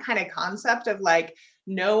 And that kind of concept of like,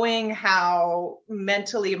 knowing how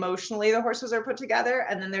mentally, emotionally the horses are put together.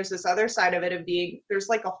 And then there's this other side of it of there's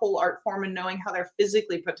like a whole art form in knowing how they're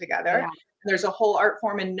physically put together. Yeah. And there's a whole art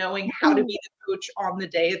form in knowing how to be the coach on the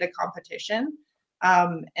day of the competition.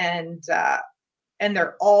 And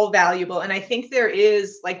they're all valuable. And I think there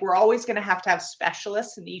is, like, we're always going to have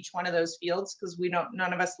specialists in each one of those fields, because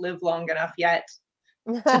none of us live long enough yet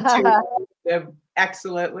to do them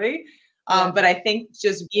excellently. But I think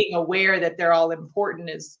just being aware that they're all important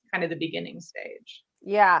is kind of the beginning stage.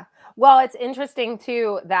 Yeah. Well, it's interesting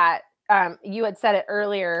too that you had said it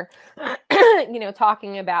earlier,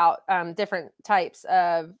 talking about different types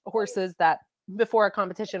of horses that before a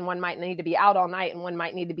competition, one might need to be out all night and one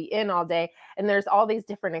might need to be in all day. And there's all these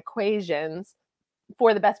different equations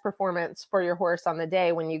for the best performance for your horse on the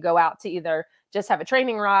day when you go out to either just have a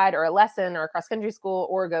training ride or a lesson or a cross country school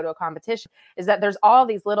or go to a competition, is that there's all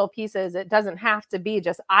these little pieces. It doesn't have to be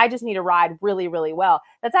just, I just need to ride really, really well.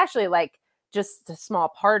 That's actually like just a small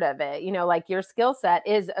part of it. Like your skill set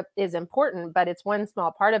is important, but it's one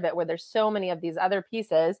small part of it where there's so many of these other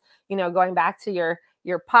pieces, going back to your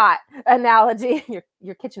pot analogy,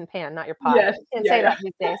 your kitchen pan, not your pot. Yes. Can't say that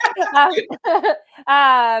these days.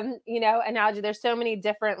 Analogy. There's so many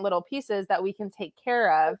different little pieces that we can take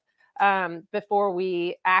care of before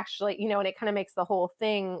we actually, and it kind of makes the whole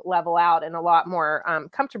thing level out and a lot more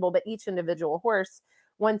comfortable. But each individual horse,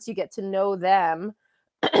 once you get to know them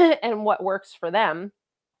and what works for them,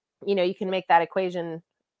 you can make that equation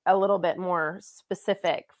a little bit more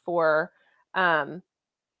specific for a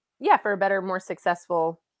better, more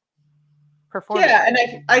successful performance. Yeah, and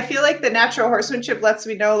I feel like the natural horsemanship lets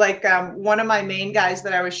me know, like, one of my main guys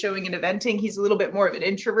that I was showing in eventing, he's a little bit more of an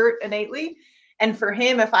introvert innately. And for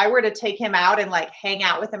him, if I were to take him out and like hang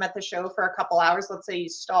out with him at the show for a couple hours, let's say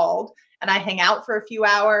he's stalled, and I hang out for a few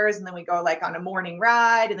hours, and then we go like on a morning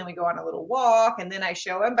ride, and then we go on a little walk, and then I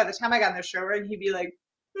show him. By the time I got in the show ring, he'd be like,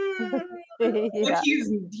 like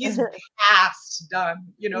he's past done,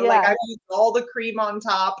 like I've used all the cream on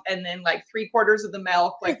top and then like 3/4 of the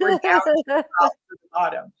milk, like we're down to the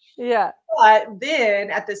bottom. Yeah. But then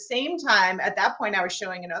at the same time, at that point, I was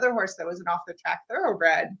showing another horse that was an off the track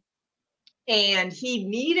thoroughbred, and he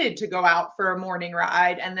needed to go out for a morning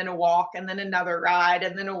ride and then a walk and then another ride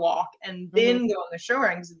and then a walk and then go on the show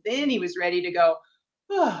rings. Then he was ready to go.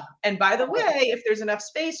 And by the way, if there's enough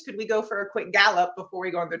space, could we go for a quick gallop before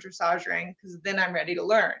we go on the dressage ring? Because then I'm ready to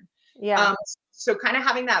learn. Yeah. So kind of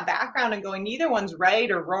having that background and going, neither one's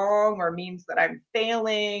right or wrong or means that I'm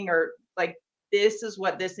failing, or like, this is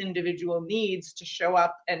what this individual needs to show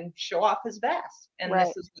up and show off his best. And this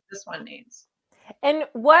is what this one needs. And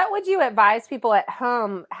what would you advise people at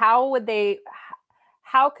home? How could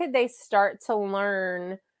they start to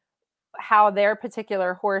learn how their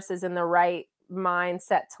particular horse is in the right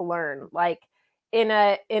mindset to learn? Like in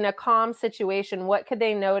a calm situation, what could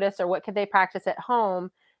they notice or what could they practice at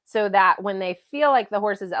home so that when they feel like the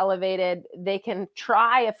horse is elevated, they can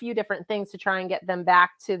try a few different things to try and get them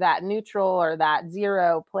back to that neutral or that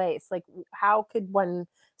zero place? Like, how could one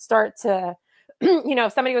start to,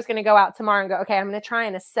 if somebody was going to go out tomorrow and go, okay, I'm going to try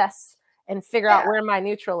and assess and figure out where my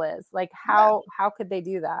neutral is, like how could they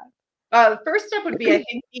do that? The first step would be, I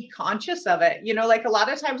think, be conscious of it. Like a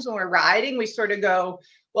lot of times when we're riding, we sort of go,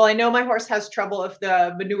 well, I know my horse has trouble if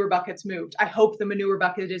the manure bucket's moved. I hope the manure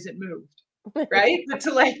bucket isn't moved, right? But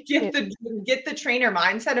to like get the trainer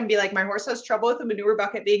mindset and be like, my horse has trouble with the manure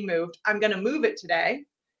bucket being moved. I'm going to move it today,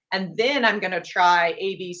 and then I'm going to try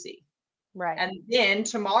ABC. Right. And then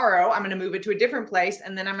tomorrow I'm going to move it to a different place,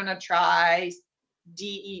 and then I'm going to try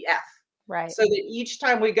DEF. Right. So that each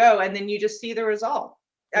time we go, and then you just see the result.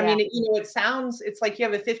 I mean, it's like you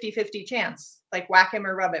have a 50-50 chance, like whack him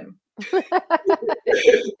or rub him.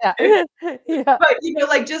 Yeah. But,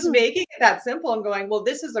 like just making it that simple and going, well,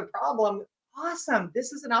 this is a problem. Awesome.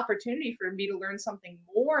 This is an opportunity for me to learn something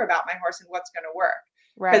more about my horse and what's going to work.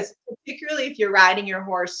 Right. Because particularly if you're riding your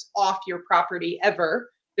horse off your property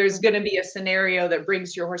ever, there's going to be a scenario that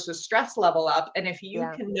brings your horse's stress level up. And if you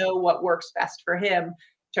can know what works best for him,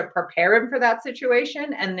 to prepare him for that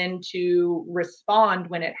situation and then to respond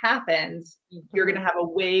when it happens, you're going to have a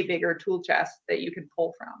way bigger tool chest that you can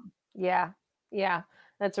pull from. Yeah. Yeah.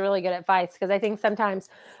 That's really good advice. Because I think sometimes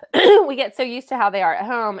we get so used to how they are at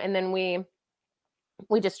home, and then we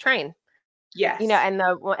just train. Yes. And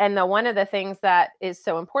the one of the things that is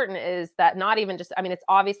so important is that not even just, I mean, it's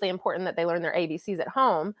obviously important that they learn their ABCs at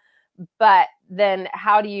home, but then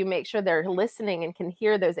how do you make sure they're listening and can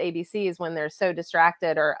hear those ABCs when they're so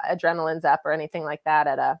distracted or adrenaline's up or anything like that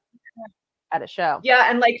at a show? Yeah.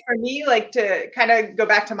 And like for me, like to kind of go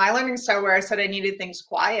back to my learning style where I said I needed things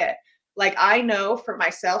quiet. Like I know for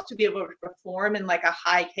myself to be able to perform in like a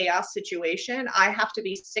high chaos situation, I have to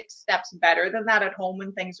be 6 steps better than that at home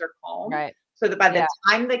when things are calm. Right. So that by the Yeah.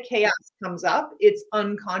 time the chaos comes up, it's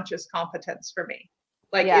unconscious competence for me.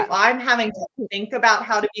 Like Yeah. if I'm having to think about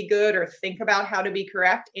how to be good or think about how to be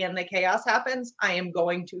correct and the chaos happens, I am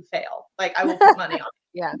going to fail. Like I will put money on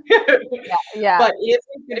Yeah. it. Yeah. But if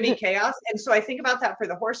it's going to be chaos, and so I think about that for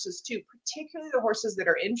the horses too, particularly the horses that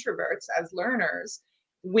are introverts as learners,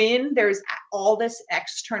 when there's all this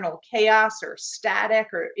external chaos or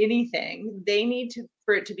static or anything, they need to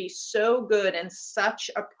for it to be so good and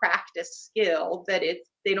such a practice skill that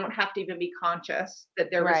they don't have to even be conscious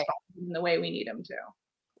that they're Right. responding in the way we need them to.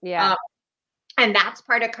 Yeah. And that's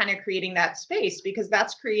part of kind of creating that space, because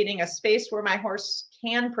that's creating a space where my horse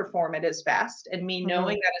can perform at his best, and me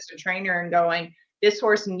knowing that as a trainer and going, this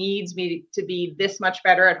horse needs me to be this much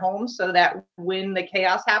better at home so that when the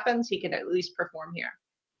chaos happens, he can at least perform here.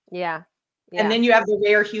 Yeah. And then you have the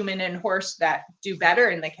rare human and horse that do better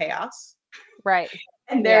in the chaos. Right.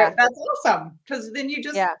 And that's awesome, because then you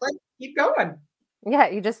just like keep going. Yeah,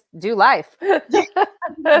 you just do life. Do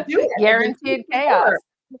it. Guaranteed chaos.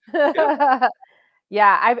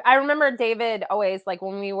 Yeah, I remember David always, like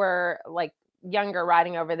when we were like younger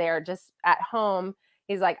riding over there, just at home,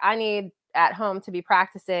 he's like, I need at home to be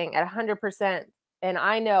practicing at 100%. And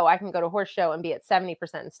I know I can go to horse show and be at 70%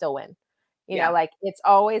 and still win. You know, like it's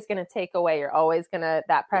always going to take away. You're always going to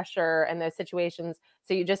that pressure and those situations.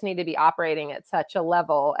 So you just need to be operating at such a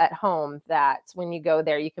level at home that when you go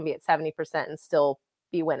there, you can be at 70% and still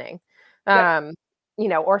be winning, you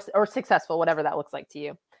know, or successful, whatever that looks like to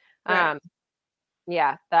you. Right.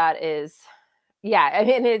 Yeah, that is, I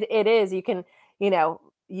mean, it is, you can, you know,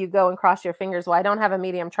 you go and cross your fingers. Well, I don't have a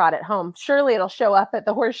medium trot at home. Surely it'll show up at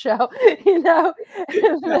the horse show, you know,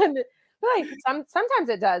 and then, like sometimes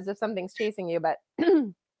it does if something's chasing you, but.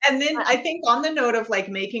 And then I think on the note of like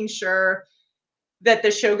making sure that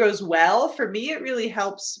the show goes well, for me, it really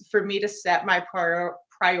helps for me to set my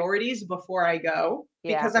priorities before I go,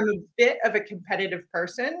 because I'm a bit of a competitive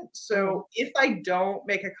person. So if I don't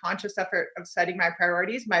make a conscious effort of setting my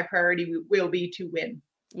priorities, my priority will be to win.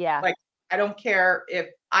 Yeah. Like, I don't care if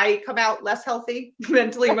I come out less healthy,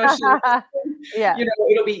 mentally, emotionally. You know,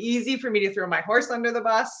 it'll be easy for me to throw my horse under the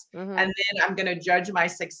bus. And then I'm going to judge my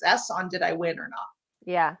success on did I win or not.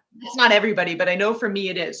 Yeah. It's not everybody, but I know for me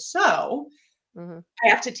it is. So I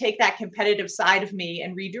have to take that competitive side of me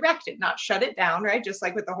and redirect it, not shut it down, right? Just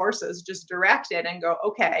like with the horses, just direct it and go,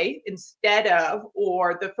 okay, instead of,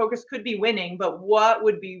 or the focus could be winning, but what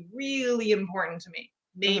would be really important to me?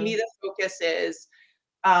 Maybe the focus is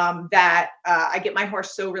that I get my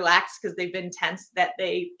horse so relaxed because they've been tense that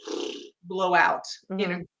they blow out, you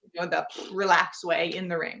know, the relax way in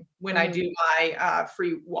the ring when I do my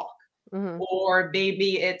free walk. Or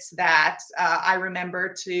maybe it's that I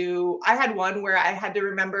had one where I had to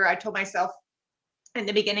remember, I told myself in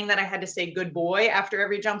the beginning that I had to say good boy after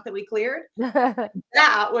every jump that we cleared.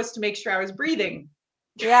 That was to make sure I was breathing.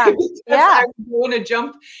 Yeah. I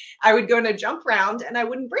would go in a jump round and I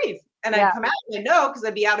wouldn't breathe. And I'd come out and I know because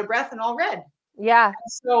I'd be out of breath and all red. Yeah.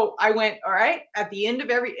 So I went, all right, at the end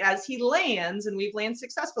of as he lands and we've landed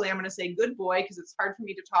successfully, I'm going to say good boy, because it's hard for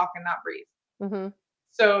me to talk and not breathe.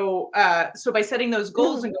 So by setting those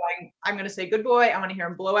goals and going, I'm going to say good boy, I want to hear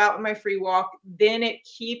him blow out in my free walk, then it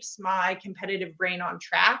keeps my competitive brain on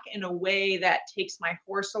track in a way that takes my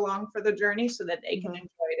horse along for the journey so that they can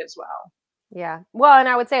enjoy it as well. Yeah. Well, and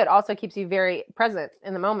I would say it also keeps you very present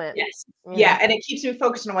in the moment. Yes. Yeah. And it keeps me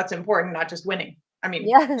focused on what's important, not just winning. I mean,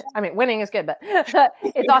 winning is good, but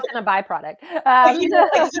it's often a byproduct. You know,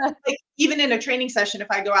 like even in a training session, if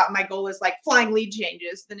I go out and my goal is like flying lead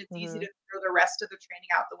changes, then it's easy to throw the rest of the training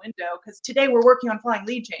out the window, because today we're working on flying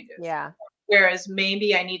lead changes. Yeah. Whereas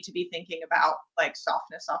maybe I need to be thinking about like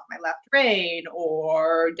softness off my left rein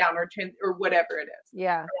or downward turn or whatever it is.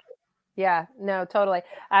 Yeah. Yeah, no, totally.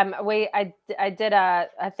 I did a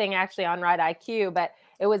thing actually on Ride IQ, but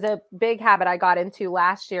it was a big habit I got into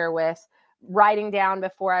last year with writing down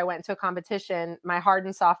before I went to a competition my hard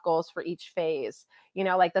and soft goals for each phase. You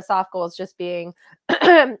know, like the soft goals just being,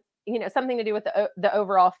 you know, something to do with the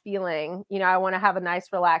overall feeling. You know, I want to have a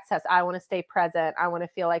nice relaxed test. I want to stay present. I want to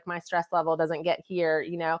feel like my stress level doesn't get here.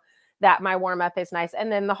 You know, that my warm up is nice.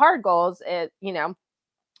 And then the hard goals, you know,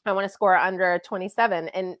 I want to score under 27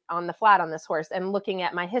 and on the flat on this horse. And looking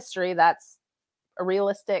at my history, that's a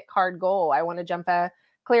realistic hard goal. I want to jump a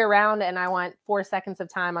clear round and I want 4 seconds of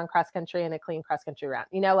time on cross country and a clean cross country round,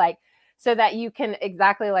 you know, like, so that you can,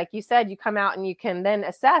 exactly like you said, you come out and you can then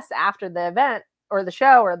assess after the event or the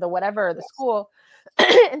show or the whatever, or the school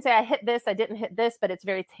and say, I hit this, I didn't hit this, but it's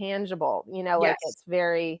very tangible, you know, like it's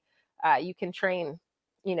very, you can train,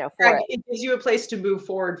 for Yeah, it. it gives you a place to move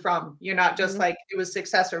forward from. You're not just Mhm. like it was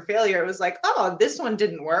success or failure. It was like, oh, this one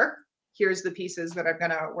didn't work. Here's the pieces that I'm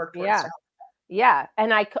gonna work towards Yeah. now. Yeah.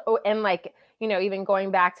 And and like, even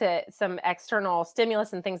going back to some external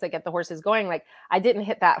stimulus and things that get the horses going, like I didn't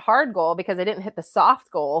hit that hard goal because I didn't hit the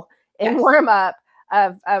soft goal in Yes. warm up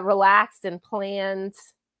of relaxed and planned.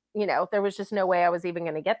 There was just no way I was even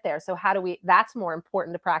going to get there. So that's more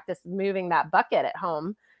important to practice moving that bucket at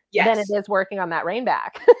home than it Yes. is working on that rain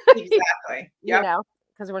back, Exactly. Yep.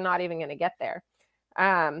 because we're not even going to get there.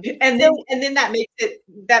 Um, And then so and then that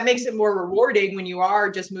makes it more rewarding when you are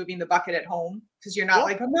just moving the bucket at home because you're not yeah.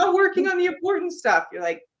 like, I'm not working on the important stuff. You're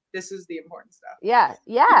like, this is the important stuff. Yeah,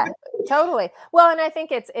 yeah, totally. Well, and I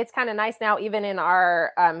think it's kind of nice now, even in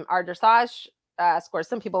our dressage scores.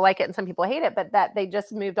 Some people like it and some people hate it, but that they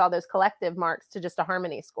just moved all those collective marks to just a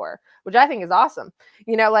harmony score, which I think is awesome.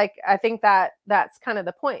 Like I think that's kind of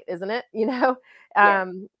the point, isn't it? Yeah.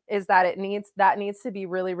 Is that needs to be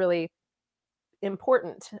really, really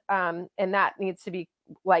important, and that needs to be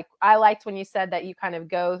like I liked when you said that you kind of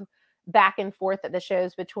go back and forth at the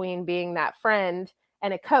shows between being that friend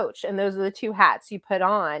and a coach, and those are the two hats you put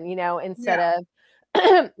on, instead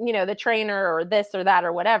Yeah. of the trainer or this or that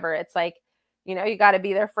or whatever. It's like, you got to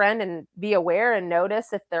be their friend and be aware and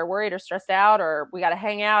notice if they're worried or stressed out, or we got to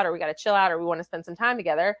hang out, or we got to chill out, or we want to spend some time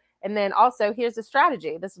together. And then also, here's the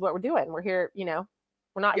strategy. This is what we're doing. We're here,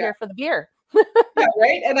 we're not Yeah. here for the beer. Yeah,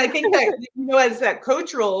 right. And I think that as that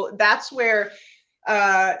coach role, that's where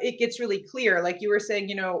it gets really clear. Like you were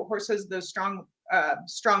saying, horses, those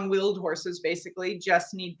strong-willed horses, basically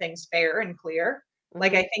just need things fair and clear.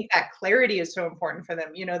 Like I Mhm. think that clarity is so important for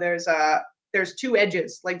them. There's two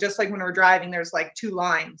edges. Like just like when we're driving, there's like two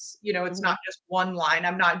lines. It's Mhm. not just one line.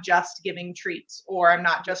 I'm not just giving treats, or I'm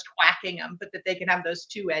not just whacking them, but that they can have those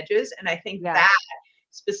two edges. And I think Yeah. that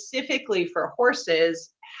specifically for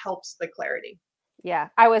horses helps the clarity. Yeah,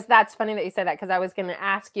 that's funny that you said that because I was going to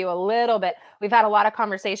ask you a little bit. We've had a lot of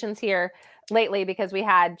conversations here lately because we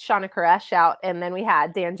had Shauna Koresh out and then we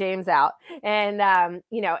had Dan James out. And,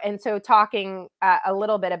 and so talking a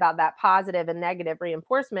little bit about that positive and negative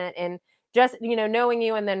reinforcement and just, knowing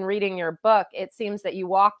you and then reading your book, it seems that you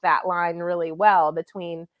walk that line really well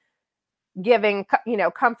between giving,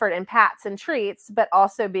 comfort and pats and treats, but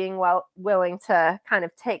also being willing to kind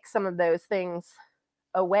of take some of those things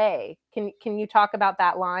away. Can you talk about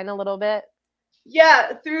that line a little bit?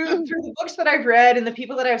 Yeah, through the books that I've read and the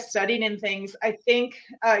people that I've studied and things, I think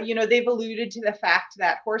they've alluded to the fact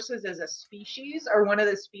that horses as a species are one of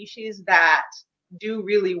the species that do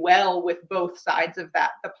really well with both sides of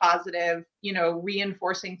that, the positive,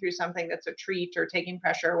 reinforcing through something that's a treat or taking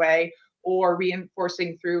pressure away, or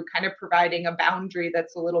reinforcing through kind of providing a boundary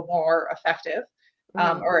that's a little more effective,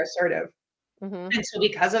 Mhm. or assertive. Mhm. And so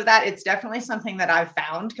because of that, it's definitely something that I've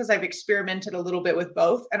found because I've experimented a little bit with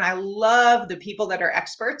both. And I love the people that are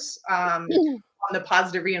experts on the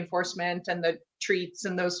positive reinforcement and the treats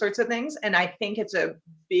and those sorts of things. And I think it's a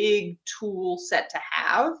big tool set to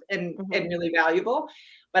have and Mhm. really valuable.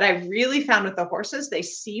 But I really found with the horses, they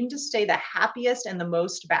seem to stay the happiest and the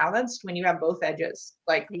most balanced when you have both edges.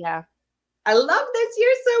 Like, Yeah. I love this.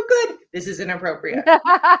 You're so good. This is inappropriate.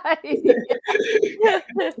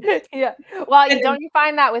 Yeah. Well, And then, don't you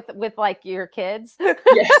find that with like your kids?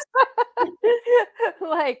 yes.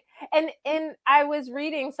 Like, and I was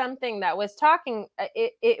reading something that was talking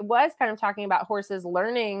it was kind of talking about horses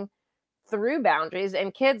learning through boundaries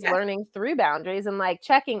and kids Yeah. learning through boundaries and like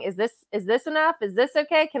checking, is this enough? Is this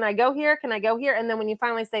okay? Can I go here? Can I go here? And then when you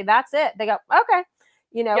finally say that's it, they go, okay.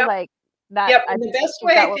 Yep. Like that Yep, I and the just best think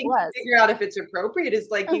way that I what it think to was. figure out if it's appropriate is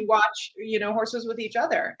like you watch, horses with each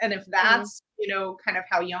other. And if Mhm. that's, kind of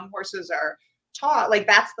how young horses are taught, like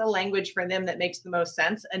that's the language for them that makes the most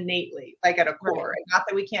sense innately, like at a Right. core. And not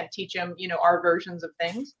that we can't teach them, our versions of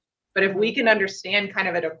things, but if we Mhm. can understand kind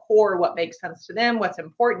of at a core what makes sense to them, what's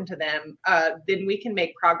important to them, then we can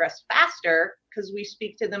make progress faster because we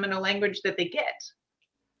speak to them in a language that they get.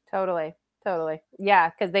 Totally. Totally. Yeah,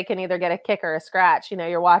 because they can either get a kick or a scratch.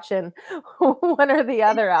 You're watching one or the And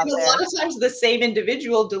other out a lot there. of times the same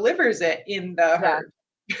individual delivers it in the Yeah. herd.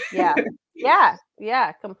 Yeah. Yeah.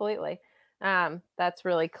 Yeah. Completely. That's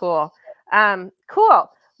really cool.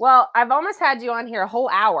 Cool. Well, I've almost had you on here a whole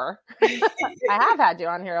hour. I have had you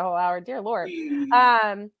on here a whole hour, dear Lord.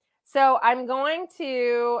 Um, so I'm going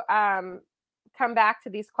to come back to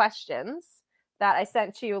these questions that I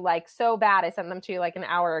sent to you like so bad. I sent them to you like an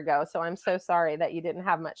hour ago. So I'm so sorry that you didn't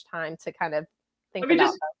have much time to kind of Let think me about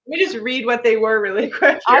just let me just read what they were really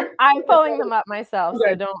quick I'm here. I'm pulling them up myself, so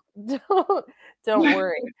Okay. don't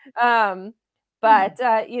worry. Um, but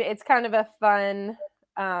it's kind of a fun.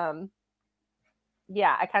 Yeah,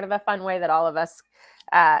 a kind of a fun way that all of us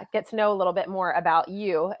get to know a little bit more about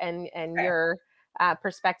you and Okay. your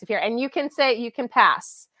perspective here. And you can say, you can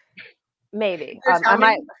pass, maybe. There's how I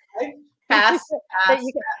might. many? Pass, That pass,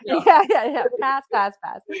 you can, no. yeah. Pass.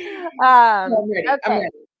 I'm ready. I'm Okay, ready.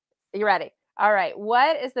 you ready? All right.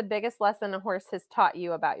 What is the biggest lesson a horse has taught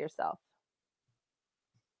you about yourself?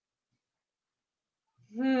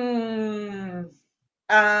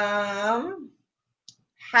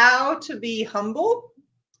 How to be humble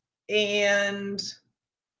and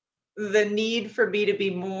the need for me to be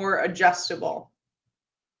more adjustable.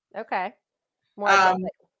 Okay. More Um,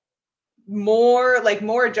 like,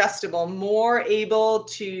 more adjustable, more able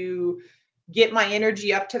to get my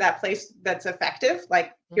energy up to that place that's effective.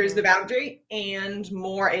 Like, here's the mhm. boundary, and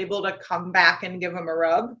more able to come back and give them a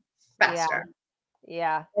rub Yeah. faster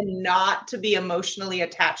Yeah. and not to be emotionally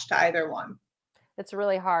attached to either one. It's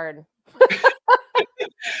really hard.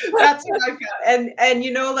 That's what I've got. And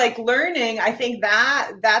like learning, I think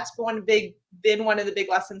that's been one of the big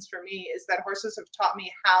lessons for me, is that horses have taught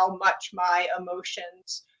me how much my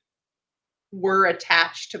emotions were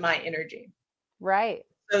attached to my energy. Right.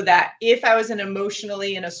 So that if I was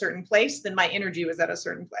emotionally in a certain place, then my energy was at a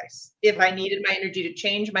certain place. If I needed my energy to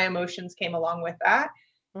change, my emotions came along with that.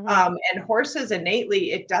 Mhm. And horses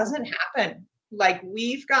innately, it doesn't happen. Like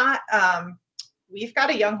we've got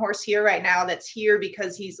a young horse here right now that's here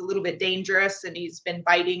because he's a little bit dangerous and he's been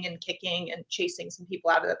biting and kicking and chasing some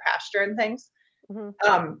people out of the pasture and things. Mhm.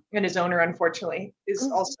 And his owner, unfortunately, is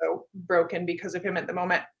Mhm. also broken because of him at the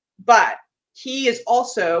moment. But he is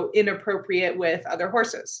also inappropriate with other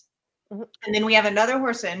horses. Mhm. And then we have another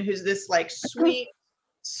horse in who's this like sweet,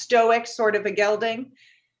 stoic sort of a gelding.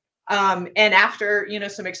 And after,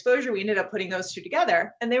 some exposure, we ended up putting those two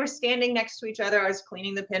together, and they were standing next to each other. I was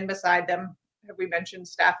cleaning the pen beside them. Have we mentioned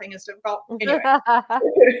staffing is difficult? Anyway.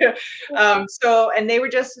 And they were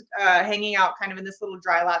just hanging out kind of in this little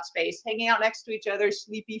dry lot space, hanging out next to each other,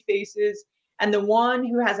 sleepy faces. And the one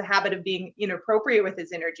who has a habit of being inappropriate with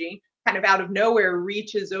his energy, kind of out of nowhere,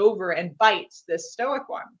 reaches over and bites this stoic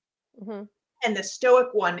one. Mhm. And the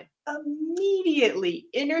stoic one immediately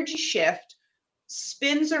energy shift,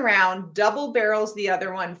 spins around, double barrels the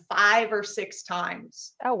other one 5 or 6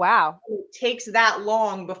 times. Oh, wow. It takes that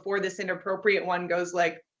long before this inappropriate one goes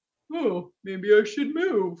like, "Oh, maybe I should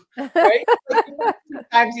move." Right? Like,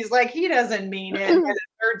 times he's like, "He doesn't mean it." And by the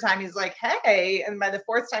third time he's like, "Hey." And by the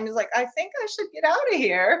fourth time he's like, "I think I should get out of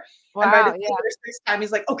here." And by the Wow. fifth Yeah. or sixth time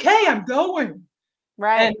he's like, "Okay, I'm going."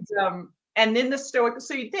 Right. And then the stoic,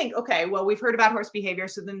 so you'd think, okay, well, we've heard about horse behavior,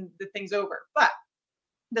 so then the thing's over. But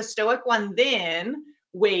the stoic one then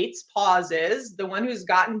waits, pauses. The one who's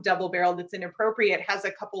gotten double barreled that's inappropriate has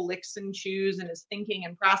a couple licks and chews and is thinking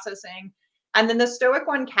and processing. And then the stoic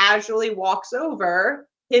one casually walks over,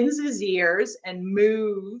 pins his ears, and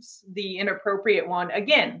moves the inappropriate one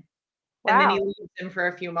again. And then he Wow. leaves him for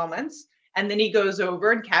a few moments. And then he goes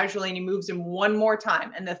over and casually and he moves him one more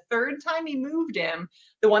time. And the third time he moved him,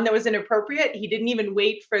 the one that was inappropriate, he didn't even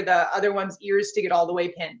wait for the other one's ears to get all the way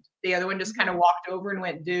pinned. The other one just kind of walked over and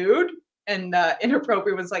went, "Dude." And the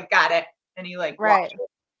inappropriate was like, "Got it." And he like Right. walked over.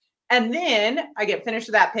 And then I get finished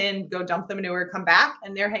with that pin, go dump the manure, come back,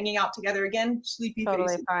 and they're hanging out together again, sleepy Totally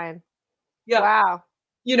faces. fine. Yep. Wow.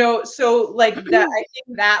 So like that, I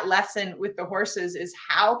think that lesson with the horses is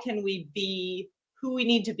how can we be who we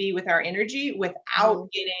need to be with our energy without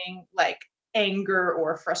Mhm. getting like anger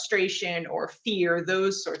or frustration or fear,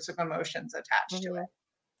 those sorts of emotions attached to Mhm. it.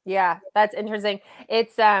 Yeah, that's interesting.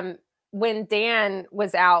 It's when Dan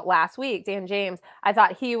was out last week, Dan James, I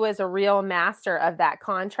thought he was a real master of that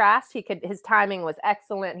contrast. His timing was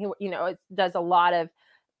excellent. It does a lot of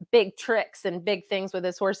big tricks and big things with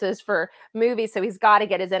his horses for movies. So he's got to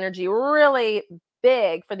get his energy really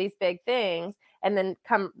big for these big things and then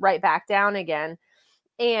come right back down again.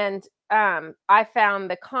 And I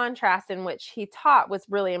found the contrast in which he taught was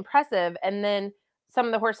really impressive. And then some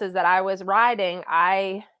of the horses that I was riding,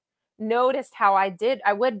 I noticed how I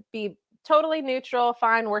would be totally neutral,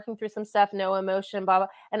 fine, working through some stuff, no emotion, blah, blah.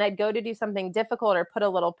 And I'd go to do something difficult or put a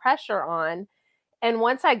little pressure on. And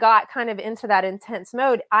once I got kind of into that intense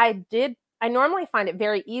mode, I normally find it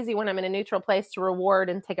very easy when I'm in a neutral place to reward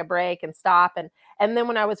and take a break and stop. And then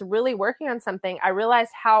when I was really working on something, I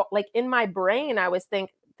realized how, like, in my brain, I was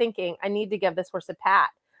thinking, I need to give this horse a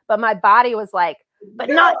pat. But my body was like, but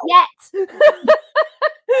No. not yet.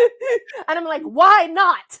 And I'm like, why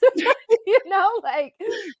not? Like,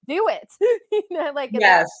 do it. Like,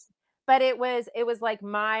 Yes. but it was like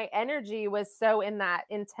my energy was so in that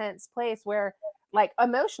intense place where, like,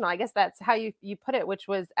 emotional, I guess that's how you put it, which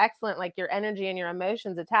was excellent, like your energy and your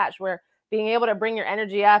emotions attached, where being able to bring your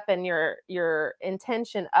energy up and your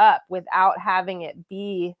intention up without having it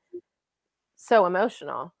be so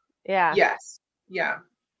emotional. Yeah. Yes. Yeah.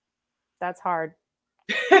 That's hard.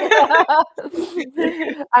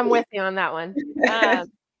 I'm with you on that one.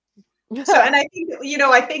 So, and I think,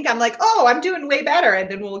 I think I'm like, oh, I'm doing way better.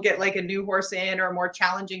 And then we'll get like a new horse in or a more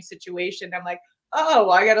challenging situation. I'm like, oh,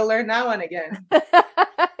 I got to learn that one again.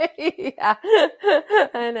 Yeah,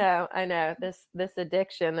 I know this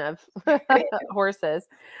addiction of horses.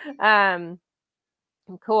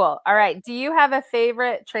 Cool. All right. Do you have a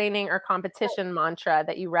favorite training or competition mantra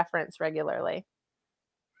that you reference regularly?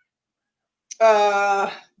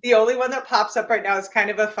 The only one that pops up right now is kind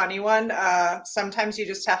of a funny one. Sometimes you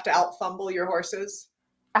just have to out fumble your horses.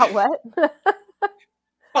 Out what?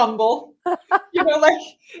 Fumble. Like,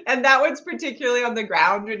 and that one's particularly on the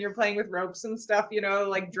ground when you're playing with ropes and stuff,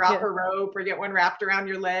 like drop a rope or get one wrapped around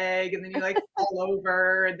your leg and then you like fall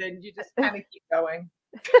over and then you just kind of keep going.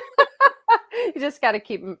 You just got to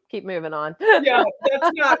keep moving on. Yeah,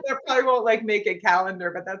 that probably won't like make a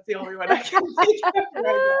calendar, but that's the only one I can think of right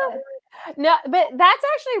now. No, but that's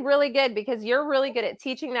actually really good because you're really good at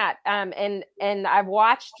teaching that. And I've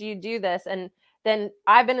watched you do this, and then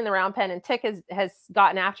I've been in the round pen, and Tick has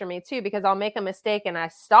gotten after me too because I'll make a mistake and I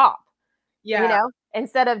stop. Yeah.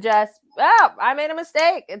 Instead of just, oh, I made a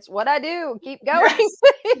mistake. It's what I do. Keep going.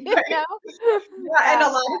 Yes. Yeah, and a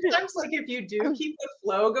lot of times, like if you do keep the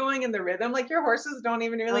flow going and the rhythm, like your horses don't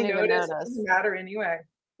even really notice. It doesn't matter anyway.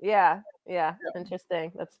 Yeah.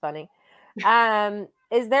 Interesting. That's funny.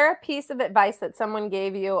 Is there a piece of advice that someone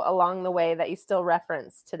gave you along the way that you still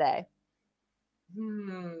reference today?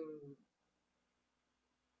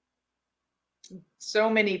 So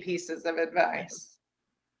many pieces of advice.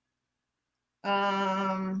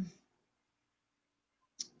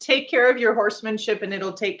 Take care of your horsemanship and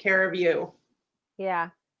it'll take care of you. Yeah.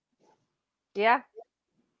 I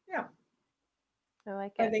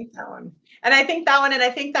like it. I think that one. And I think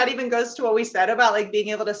that even goes to what we said about like being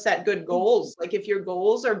able to set good goals. Like if your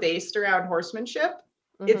goals are based around horsemanship,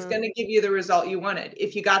 it's going to give you the result you wanted.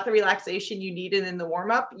 If you got the relaxation you needed in the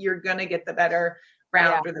warm up, you're going to get the better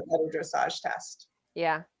round or the better dressage test.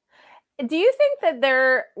 Yeah. Do you think that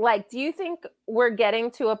do you think we're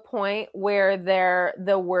getting to a point where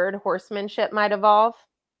the word horsemanship might evolve?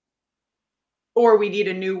 Or we need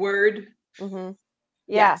a new word? Mm-hmm.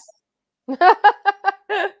 Yeah. Yes.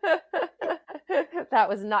 That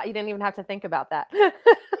was not, you didn't even have to think about that.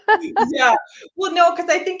 Yeah. Well, no, because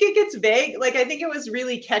I think it gets vague. Like, I think it was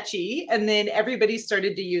really catchy and then everybody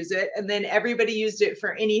started to use it and then everybody used it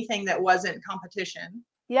for anything that wasn't competition.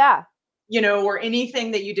 Yeah. Or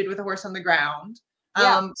anything that you did with a horse on the ground.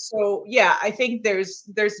 Yeah. So yeah, I think there's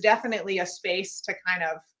definitely a space to kind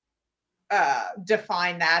of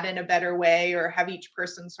define that in a better way or have each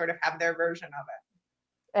person sort of have their version of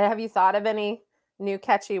it. Have you thought of any new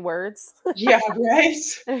catchy words? Yeah, right.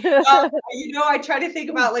 I try to think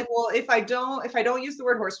about like, well, if I don't use the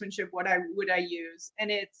word horsemanship, what would I use? And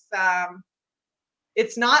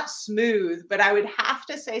it's not smooth, but I would have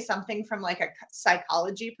to say something from like a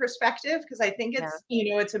psychology perspective because I think it's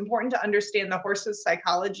it's important to understand the horse's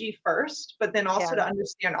psychology first, but then also to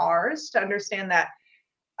understand ours, to understand that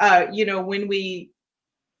when we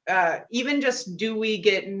even just do we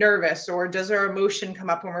get nervous or does our emotion come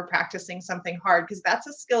up when we're practicing something hard? Because that's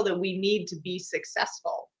a skill that we need to be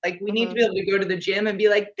successful. Like we need to be able to go to the gym and be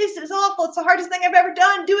like, this is awful. It's the hardest thing I've ever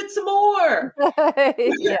done. Do it some more.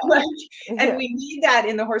 And we need that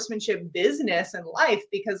in the horsemanship business and life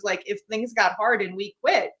because like if things got hard and we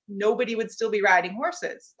quit, nobody would still be riding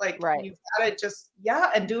horses. Like you've got to just,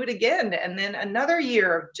 and do it again. And then another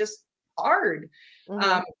year of just hard.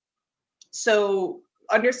 So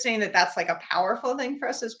understanding that that's like a powerful thing for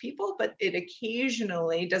us as people, but it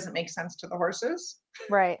occasionally doesn't make sense to the horses.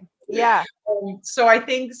 Right. Yeah. So I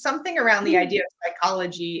think something around the idea of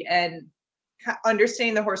psychology and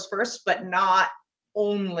understanding the horse first, but not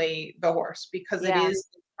only the horse, because it is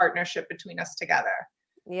a partnership between us together.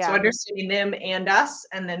 Yeah. So understanding them and us,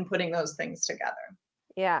 and then putting those things together.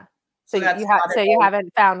 Yeah. So you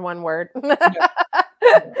haven't found one word. No.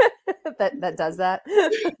 that does that.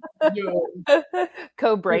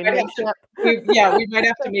 Co-brainmanship. We might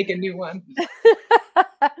have to make a new one.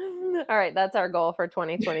 All right, that's our goal for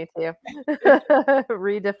 2022.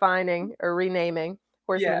 Redefining or renaming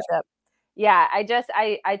horsemanship. Yeah,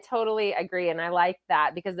 I totally agree, and I like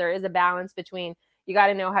that because there is a balance between you got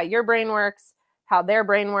to know how your brain works, how their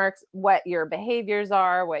brain works, what your behaviors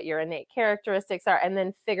are, what your innate characteristics are, and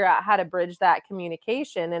then figure out how to bridge that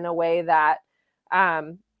communication in a way that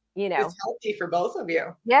it's healthy for both of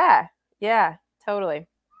you. Yeah, totally.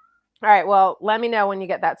 All right, well, let me know when you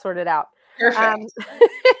get that sorted out. Perfect.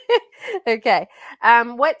 Okay.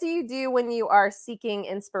 What do you do when you are seeking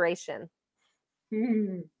inspiration?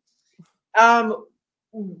 Hmm. Um,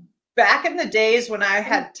 Back in the days when I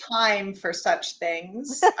had time for such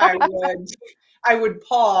things, I would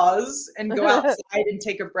pause and go outside and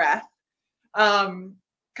take a breath.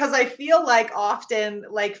 Because I feel like often,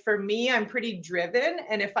 like for me, I'm pretty driven,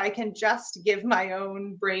 and if I can just give my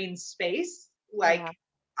own brain space, like Yeah.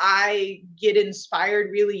 I get inspired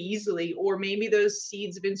really easily, or maybe those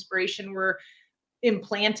seeds of inspiration were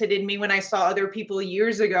implanted in me when I saw other people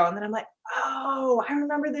years ago. And then I'm like, oh, I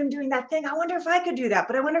remember them doing that thing. I wonder if I could do that,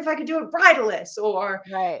 but I wonder if I could do it bridleless, or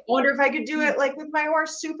I Right. wonder if I could do it like with my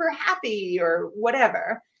horse super happy or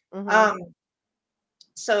whatever. Mm-hmm. Um,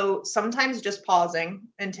 so sometimes just pausing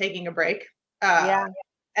and taking a break. Yeah.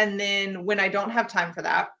 And then when I don't have time for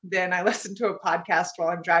that, then I listen to a podcast while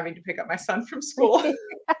I'm driving to pick up my son from school.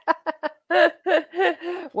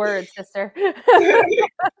 Word, sister.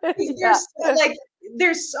 Yeah.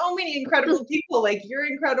 There's so many incredible people. Like you're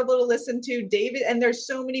incredible to listen to, David, and there's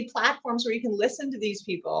so many platforms where you can listen to these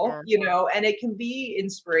people, Yeah. and it can be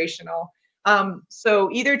inspirational. So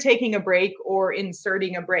either taking a break or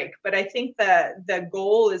inserting a break. But I think the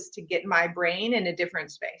goal is to get my brain in a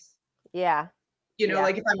different space. Yeah. Yeah.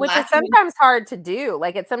 Like if I'm Which is lacking in, sometimes hard to do.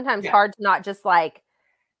 Like it's sometimes yeah, hard to not just like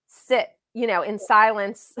sit, in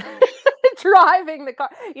silence driving the car.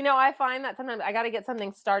 I find that sometimes I got to get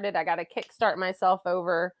something started. I got to kickstart myself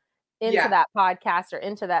over into yeah, that podcast or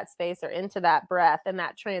into that space or into that breath. And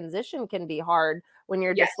that transition can be hard when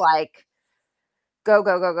you're yes, just like, go,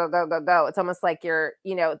 go, go, go, go, go, go. It's almost like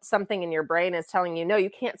something in your brain is telling you, no, you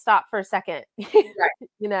can't stop for a second. right.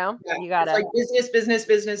 Yeah, You it's gotta, like business, business,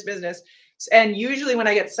 business, business. And usually when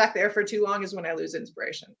I get stuck there for too long is when I lose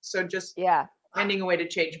inspiration. So just yeah, finding a way to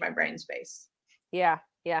change my brain space. yeah,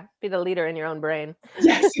 yeah. Be the leader in your own brain.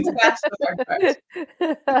 Yes, that's the hard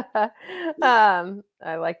part.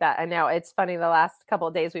 I like that. I know it's funny. The last couple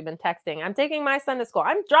of days we've been texting. I'm taking my son to school.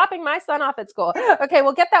 I'm dropping my son off at school. Okay,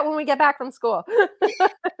 we'll get that when we get back from school.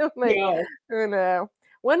 Like, No. oh no.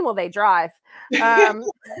 When will they drive? A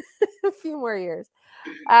few more years.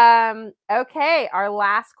 Okay, our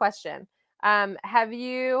last question. Have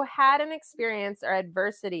you had an experience or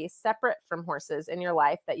adversity separate from horses in your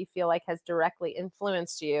life that you feel like has directly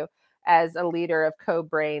influenced you as a leader of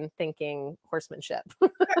co-brain thinking horsemanship?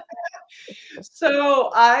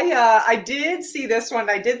 So I did see this one.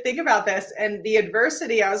 I did think about this, and the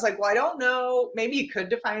adversity. I was like, well, I don't know. Maybe you could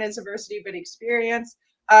define it as adversity, but experience.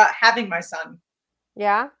 Having my son.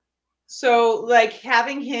 Yeah. So like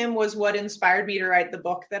having him was what inspired me to write the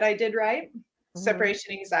book that I did write, Hmm.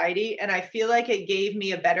 Separation Anxiety, and I feel like it gave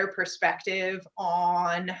me a better perspective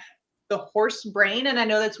on the horse brain. And I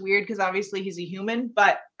know that's weird because obviously he's a human,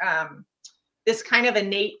 but this kind of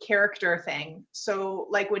innate character thing. So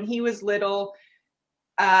like when he was little,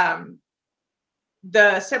 um,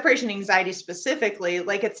 the separation anxiety specifically,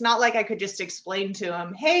 like it's not like I could just explain to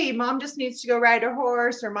him, hey, mom just needs to go ride a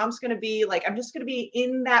horse, or mom's going to be like, I'm just going to be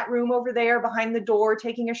in that room over there behind the door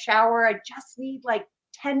taking a shower. I just need like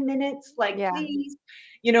 10 minutes, like, Yeah. please,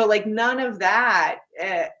 like none of that.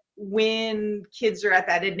 When kids are at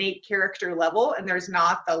that innate character level and there's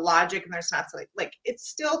not the logic and there's not like it's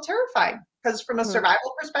still terrifying because from a Hmm.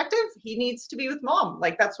 survival perspective, he needs to be with mom.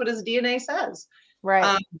 Like that's what his DNA says. Right.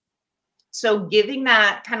 Um, so giving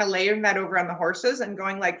that kind of layering that over on the horses and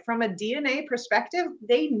going like from a DNA perspective,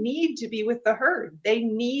 they need to be with the herd. They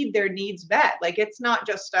need their needs met. Like it's not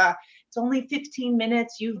just it's only 15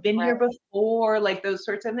 minutes, you've been Right. here before, like those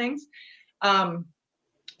sorts of things. Um,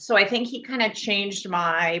 so I think he kind of changed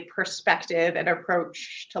my perspective and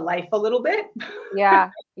approach to life a little bit. Yeah.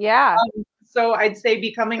 Yeah. So I'd say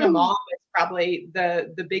becoming a mom is probably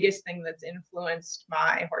the biggest thing that's influenced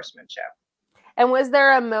my horsemanship. And was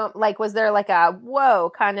there was there like a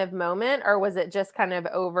whoa kind of moment, or was it just kind of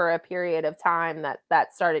over a period of time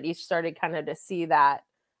you started kind of to see that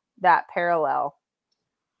parallel?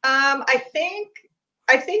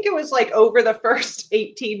 I think it was like over the first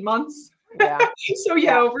 18 months. Yeah. So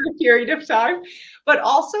yeah, Yeah. over a period of time. But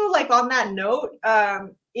also like on that note,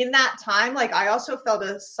 in that time, like I also felt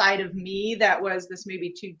a side of me that was, this may be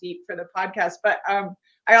too deep for the podcast, but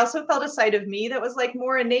I also felt a side of me that was like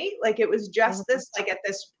more innate. Like it was just Mhm. this, like at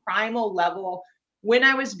this primal level. When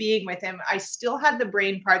I was being with him, I still had the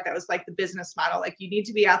brain part that was like the business model. Like you need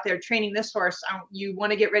to be out there training this horse. You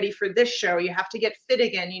want to get ready for this show. You have to get fit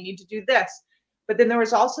again. You need to do this. But then there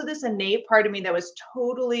was also this innate part of me that was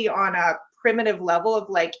totally on a primitive level of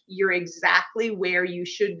like, you're exactly where you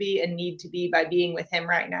should be and need to be by being with him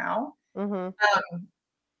right now. Mhm. Um,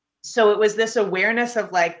 So it was this awareness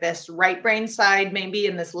of like this right brain side, maybe,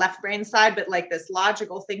 and this left brain side, but like this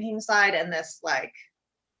logical thinking side and this like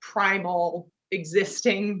primal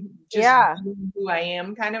existing, just Yeah. being who I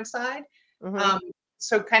am kind of side. Mhm.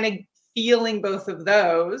 So kind of feeling both of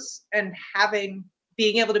those and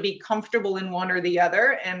being able to be comfortable in one or the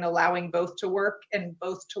other and allowing both to work and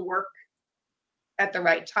both to work at the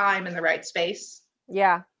right time in the right space.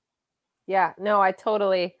 Yeah. Yeah. No, I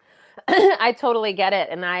totally I totally get it.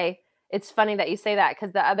 And it's funny that you say that,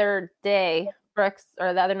 because the other day, the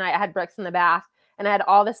other night, I had Brooks in the bath and I had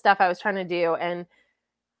all this stuff I was trying to do. And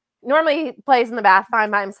normally he plays in the bath fine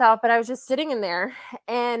by himself, but I was just sitting in there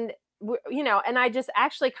and, and I just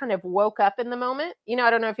actually kind of woke up in the moment. I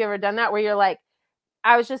don't know if you've ever done that, where you're like,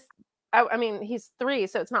 I was just, I mean, he's 3,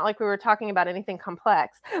 so it's not like we were talking about anything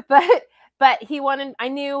complex, but I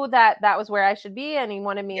knew that was where I should be, and he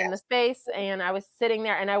wanted me in the space, and I was sitting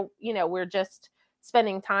there, and we're just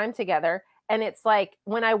spending time together. And it's like,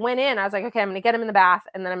 when I went in, I was like, okay, I'm going to get him in the bath,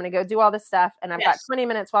 and then I'm going to go do all this stuff. And I've got 20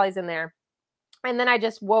 minutes while he's in there. And then I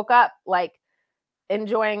just woke up like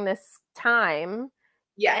enjoying this time.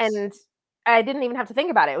 Yes. And I didn't even have to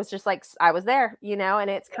think about it. It was just like, I was there, and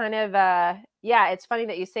it's kind of, it's funny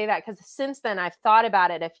that you say that, because since then I've thought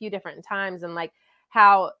about it a few different times, and like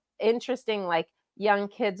how interesting like young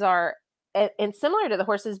kids are, and similar to the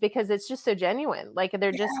horses, because it's just so genuine. Like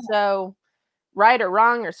they're just so right or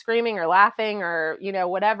wrong or screaming or laughing or,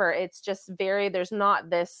 whatever. It's just there's not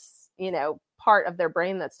this, part of their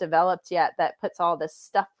brain that's developed yet that puts all this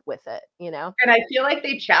stuff with it, And I feel like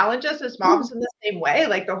they challenge us as moms in the same way.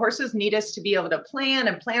 Like the horses need us to be able to plan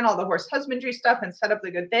all the horse husbandry stuff and set up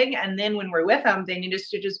the good thing. And then when we're with them, they need us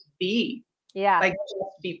to just be. Yeah. Like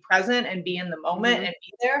just be present and be in the moment and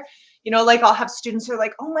be there. Like I'll have students who are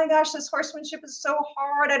like, oh my gosh, this horsemanship is so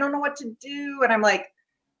hard. I don't know what to do. And I'm like,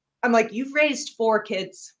 you've raised 4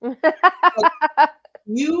 kids. Like,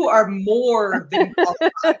 you are more than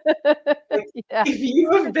qualified. If you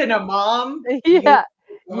have been a mom, you got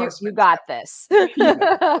this.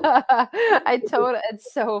 It's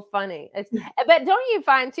so funny. But don't you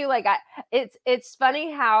find too, like it's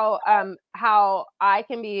funny how I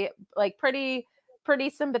can be like pretty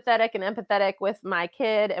sympathetic and empathetic with my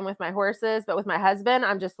kid and with my horses, but with my husband,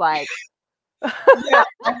 I'm just like, I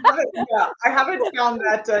haven't found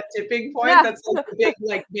that tipping point. No. That's like the big,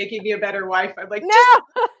 like making me a better wife. I'm like, just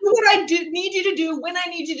do what I need you to do when I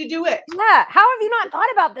need you to do it. Yeah. How have you not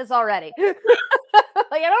thought about this already?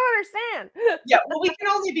 Like, I don't understand. Yeah. Well, we can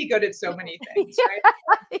only be good at so many things,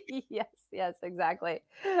 right? Yes, exactly.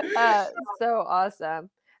 So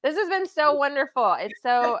awesome. This has been so wonderful. It's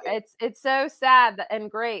so sad and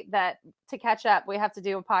great that to catch up, we have to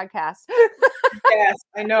do a podcast. Yes,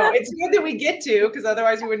 I know. It's good that we get to, because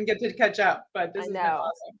otherwise we wouldn't get to catch up. But this has been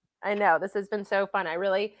awesome. I know. This has been so fun.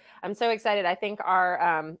 I'm so excited. I think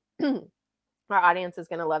our our audience is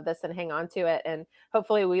going to love this and hang on to it. And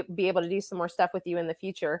hopefully we'll be able to do some more stuff with you in the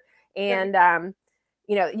future. And,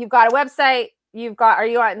 you've got a website.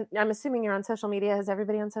 I'm assuming you're on social media. Is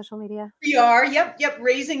everybody on social media? We are. Yep.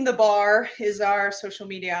 Raising the Bar is our social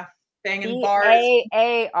media thing. And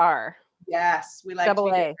BAAR. Yes. We like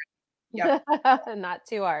double A. Yep. Not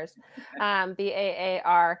 2 R's.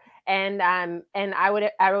 BAAR. And I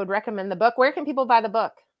would recommend the book. Where can people buy the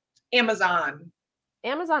book? Amazon.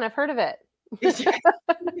 I've heard of it.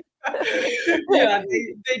 Yeah,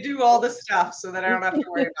 they do all the stuff so that I don't have to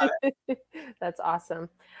worry about it. That's awesome.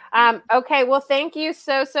 Okay, well, thank you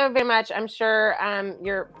so very much. I'm sure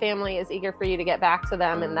your family is eager for you to get back to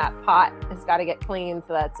them, and that pot has got to get cleaned.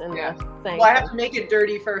 So that's in the thing. Well, I have to make it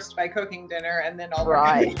dirty first by cooking dinner, and then I'll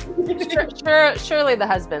Surely the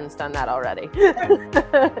husband's done that already.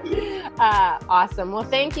 Awesome. Well,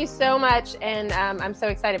 thank you so much, and I'm so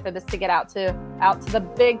excited for this to get out to the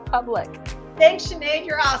big public. Thanks, Sinead.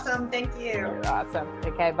 You're awesome. Thank you. You're awesome.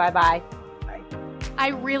 Okay, bye-bye. Bye. I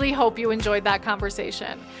really hope you enjoyed that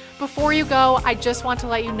conversation. Before you go, I just want to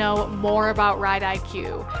let you know more about Ride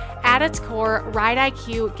IQ. At its core, Ride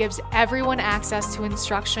IQ gives everyone access to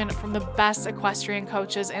instruction from the best equestrian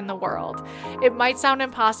coaches in the world. It might sound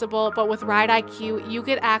impossible, but with Ride IQ, you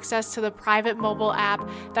get access to the private mobile app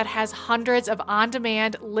that has hundreds of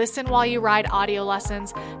on-demand, listen while you ride audio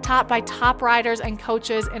lessons taught by top riders and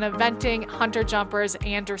coaches in eventing, hunter jumpers,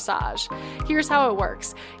 and dressage. Here's how it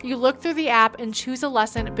works. You look through the app and choose a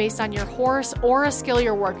lesson based on your horse or a skill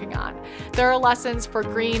you're working on. There are lessons for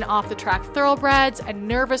green off-the-track thoroughbreds and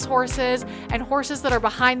nervous horses and horses that are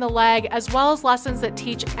behind the leg, as well as lessons that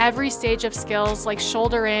teach every stage of skills like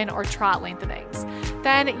shoulder in or trot lengthenings.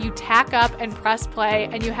 Then you tack up and press play,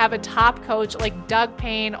 and you have a top coach like Doug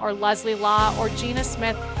Payne or Leslie Law or Gina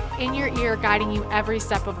Smith in your ear, guiding you every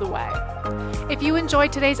step of the way. If you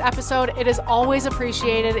enjoyed today's episode, it is always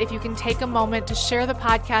appreciated if you can take a moment to share the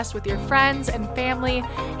podcast with your friends and family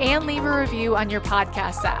and leave a review on your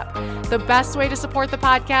podcast app. The best way to support the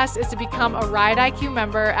podcast is to become a Ride IQ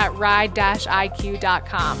member at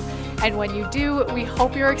ride-iq.com. And when you do, we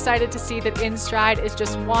hope you're excited to see that In Stride is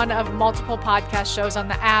just one of multiple podcast shows on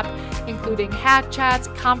the app, including hack chats,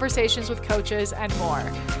 conversations with coaches, and more.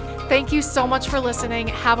 Thank you so much for listening.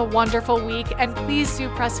 Have a wonderful week, and please do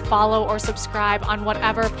press follow or subscribe on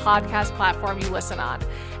whatever podcast platform you listen on.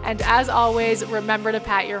 And as always, remember to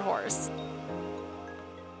pat your horse.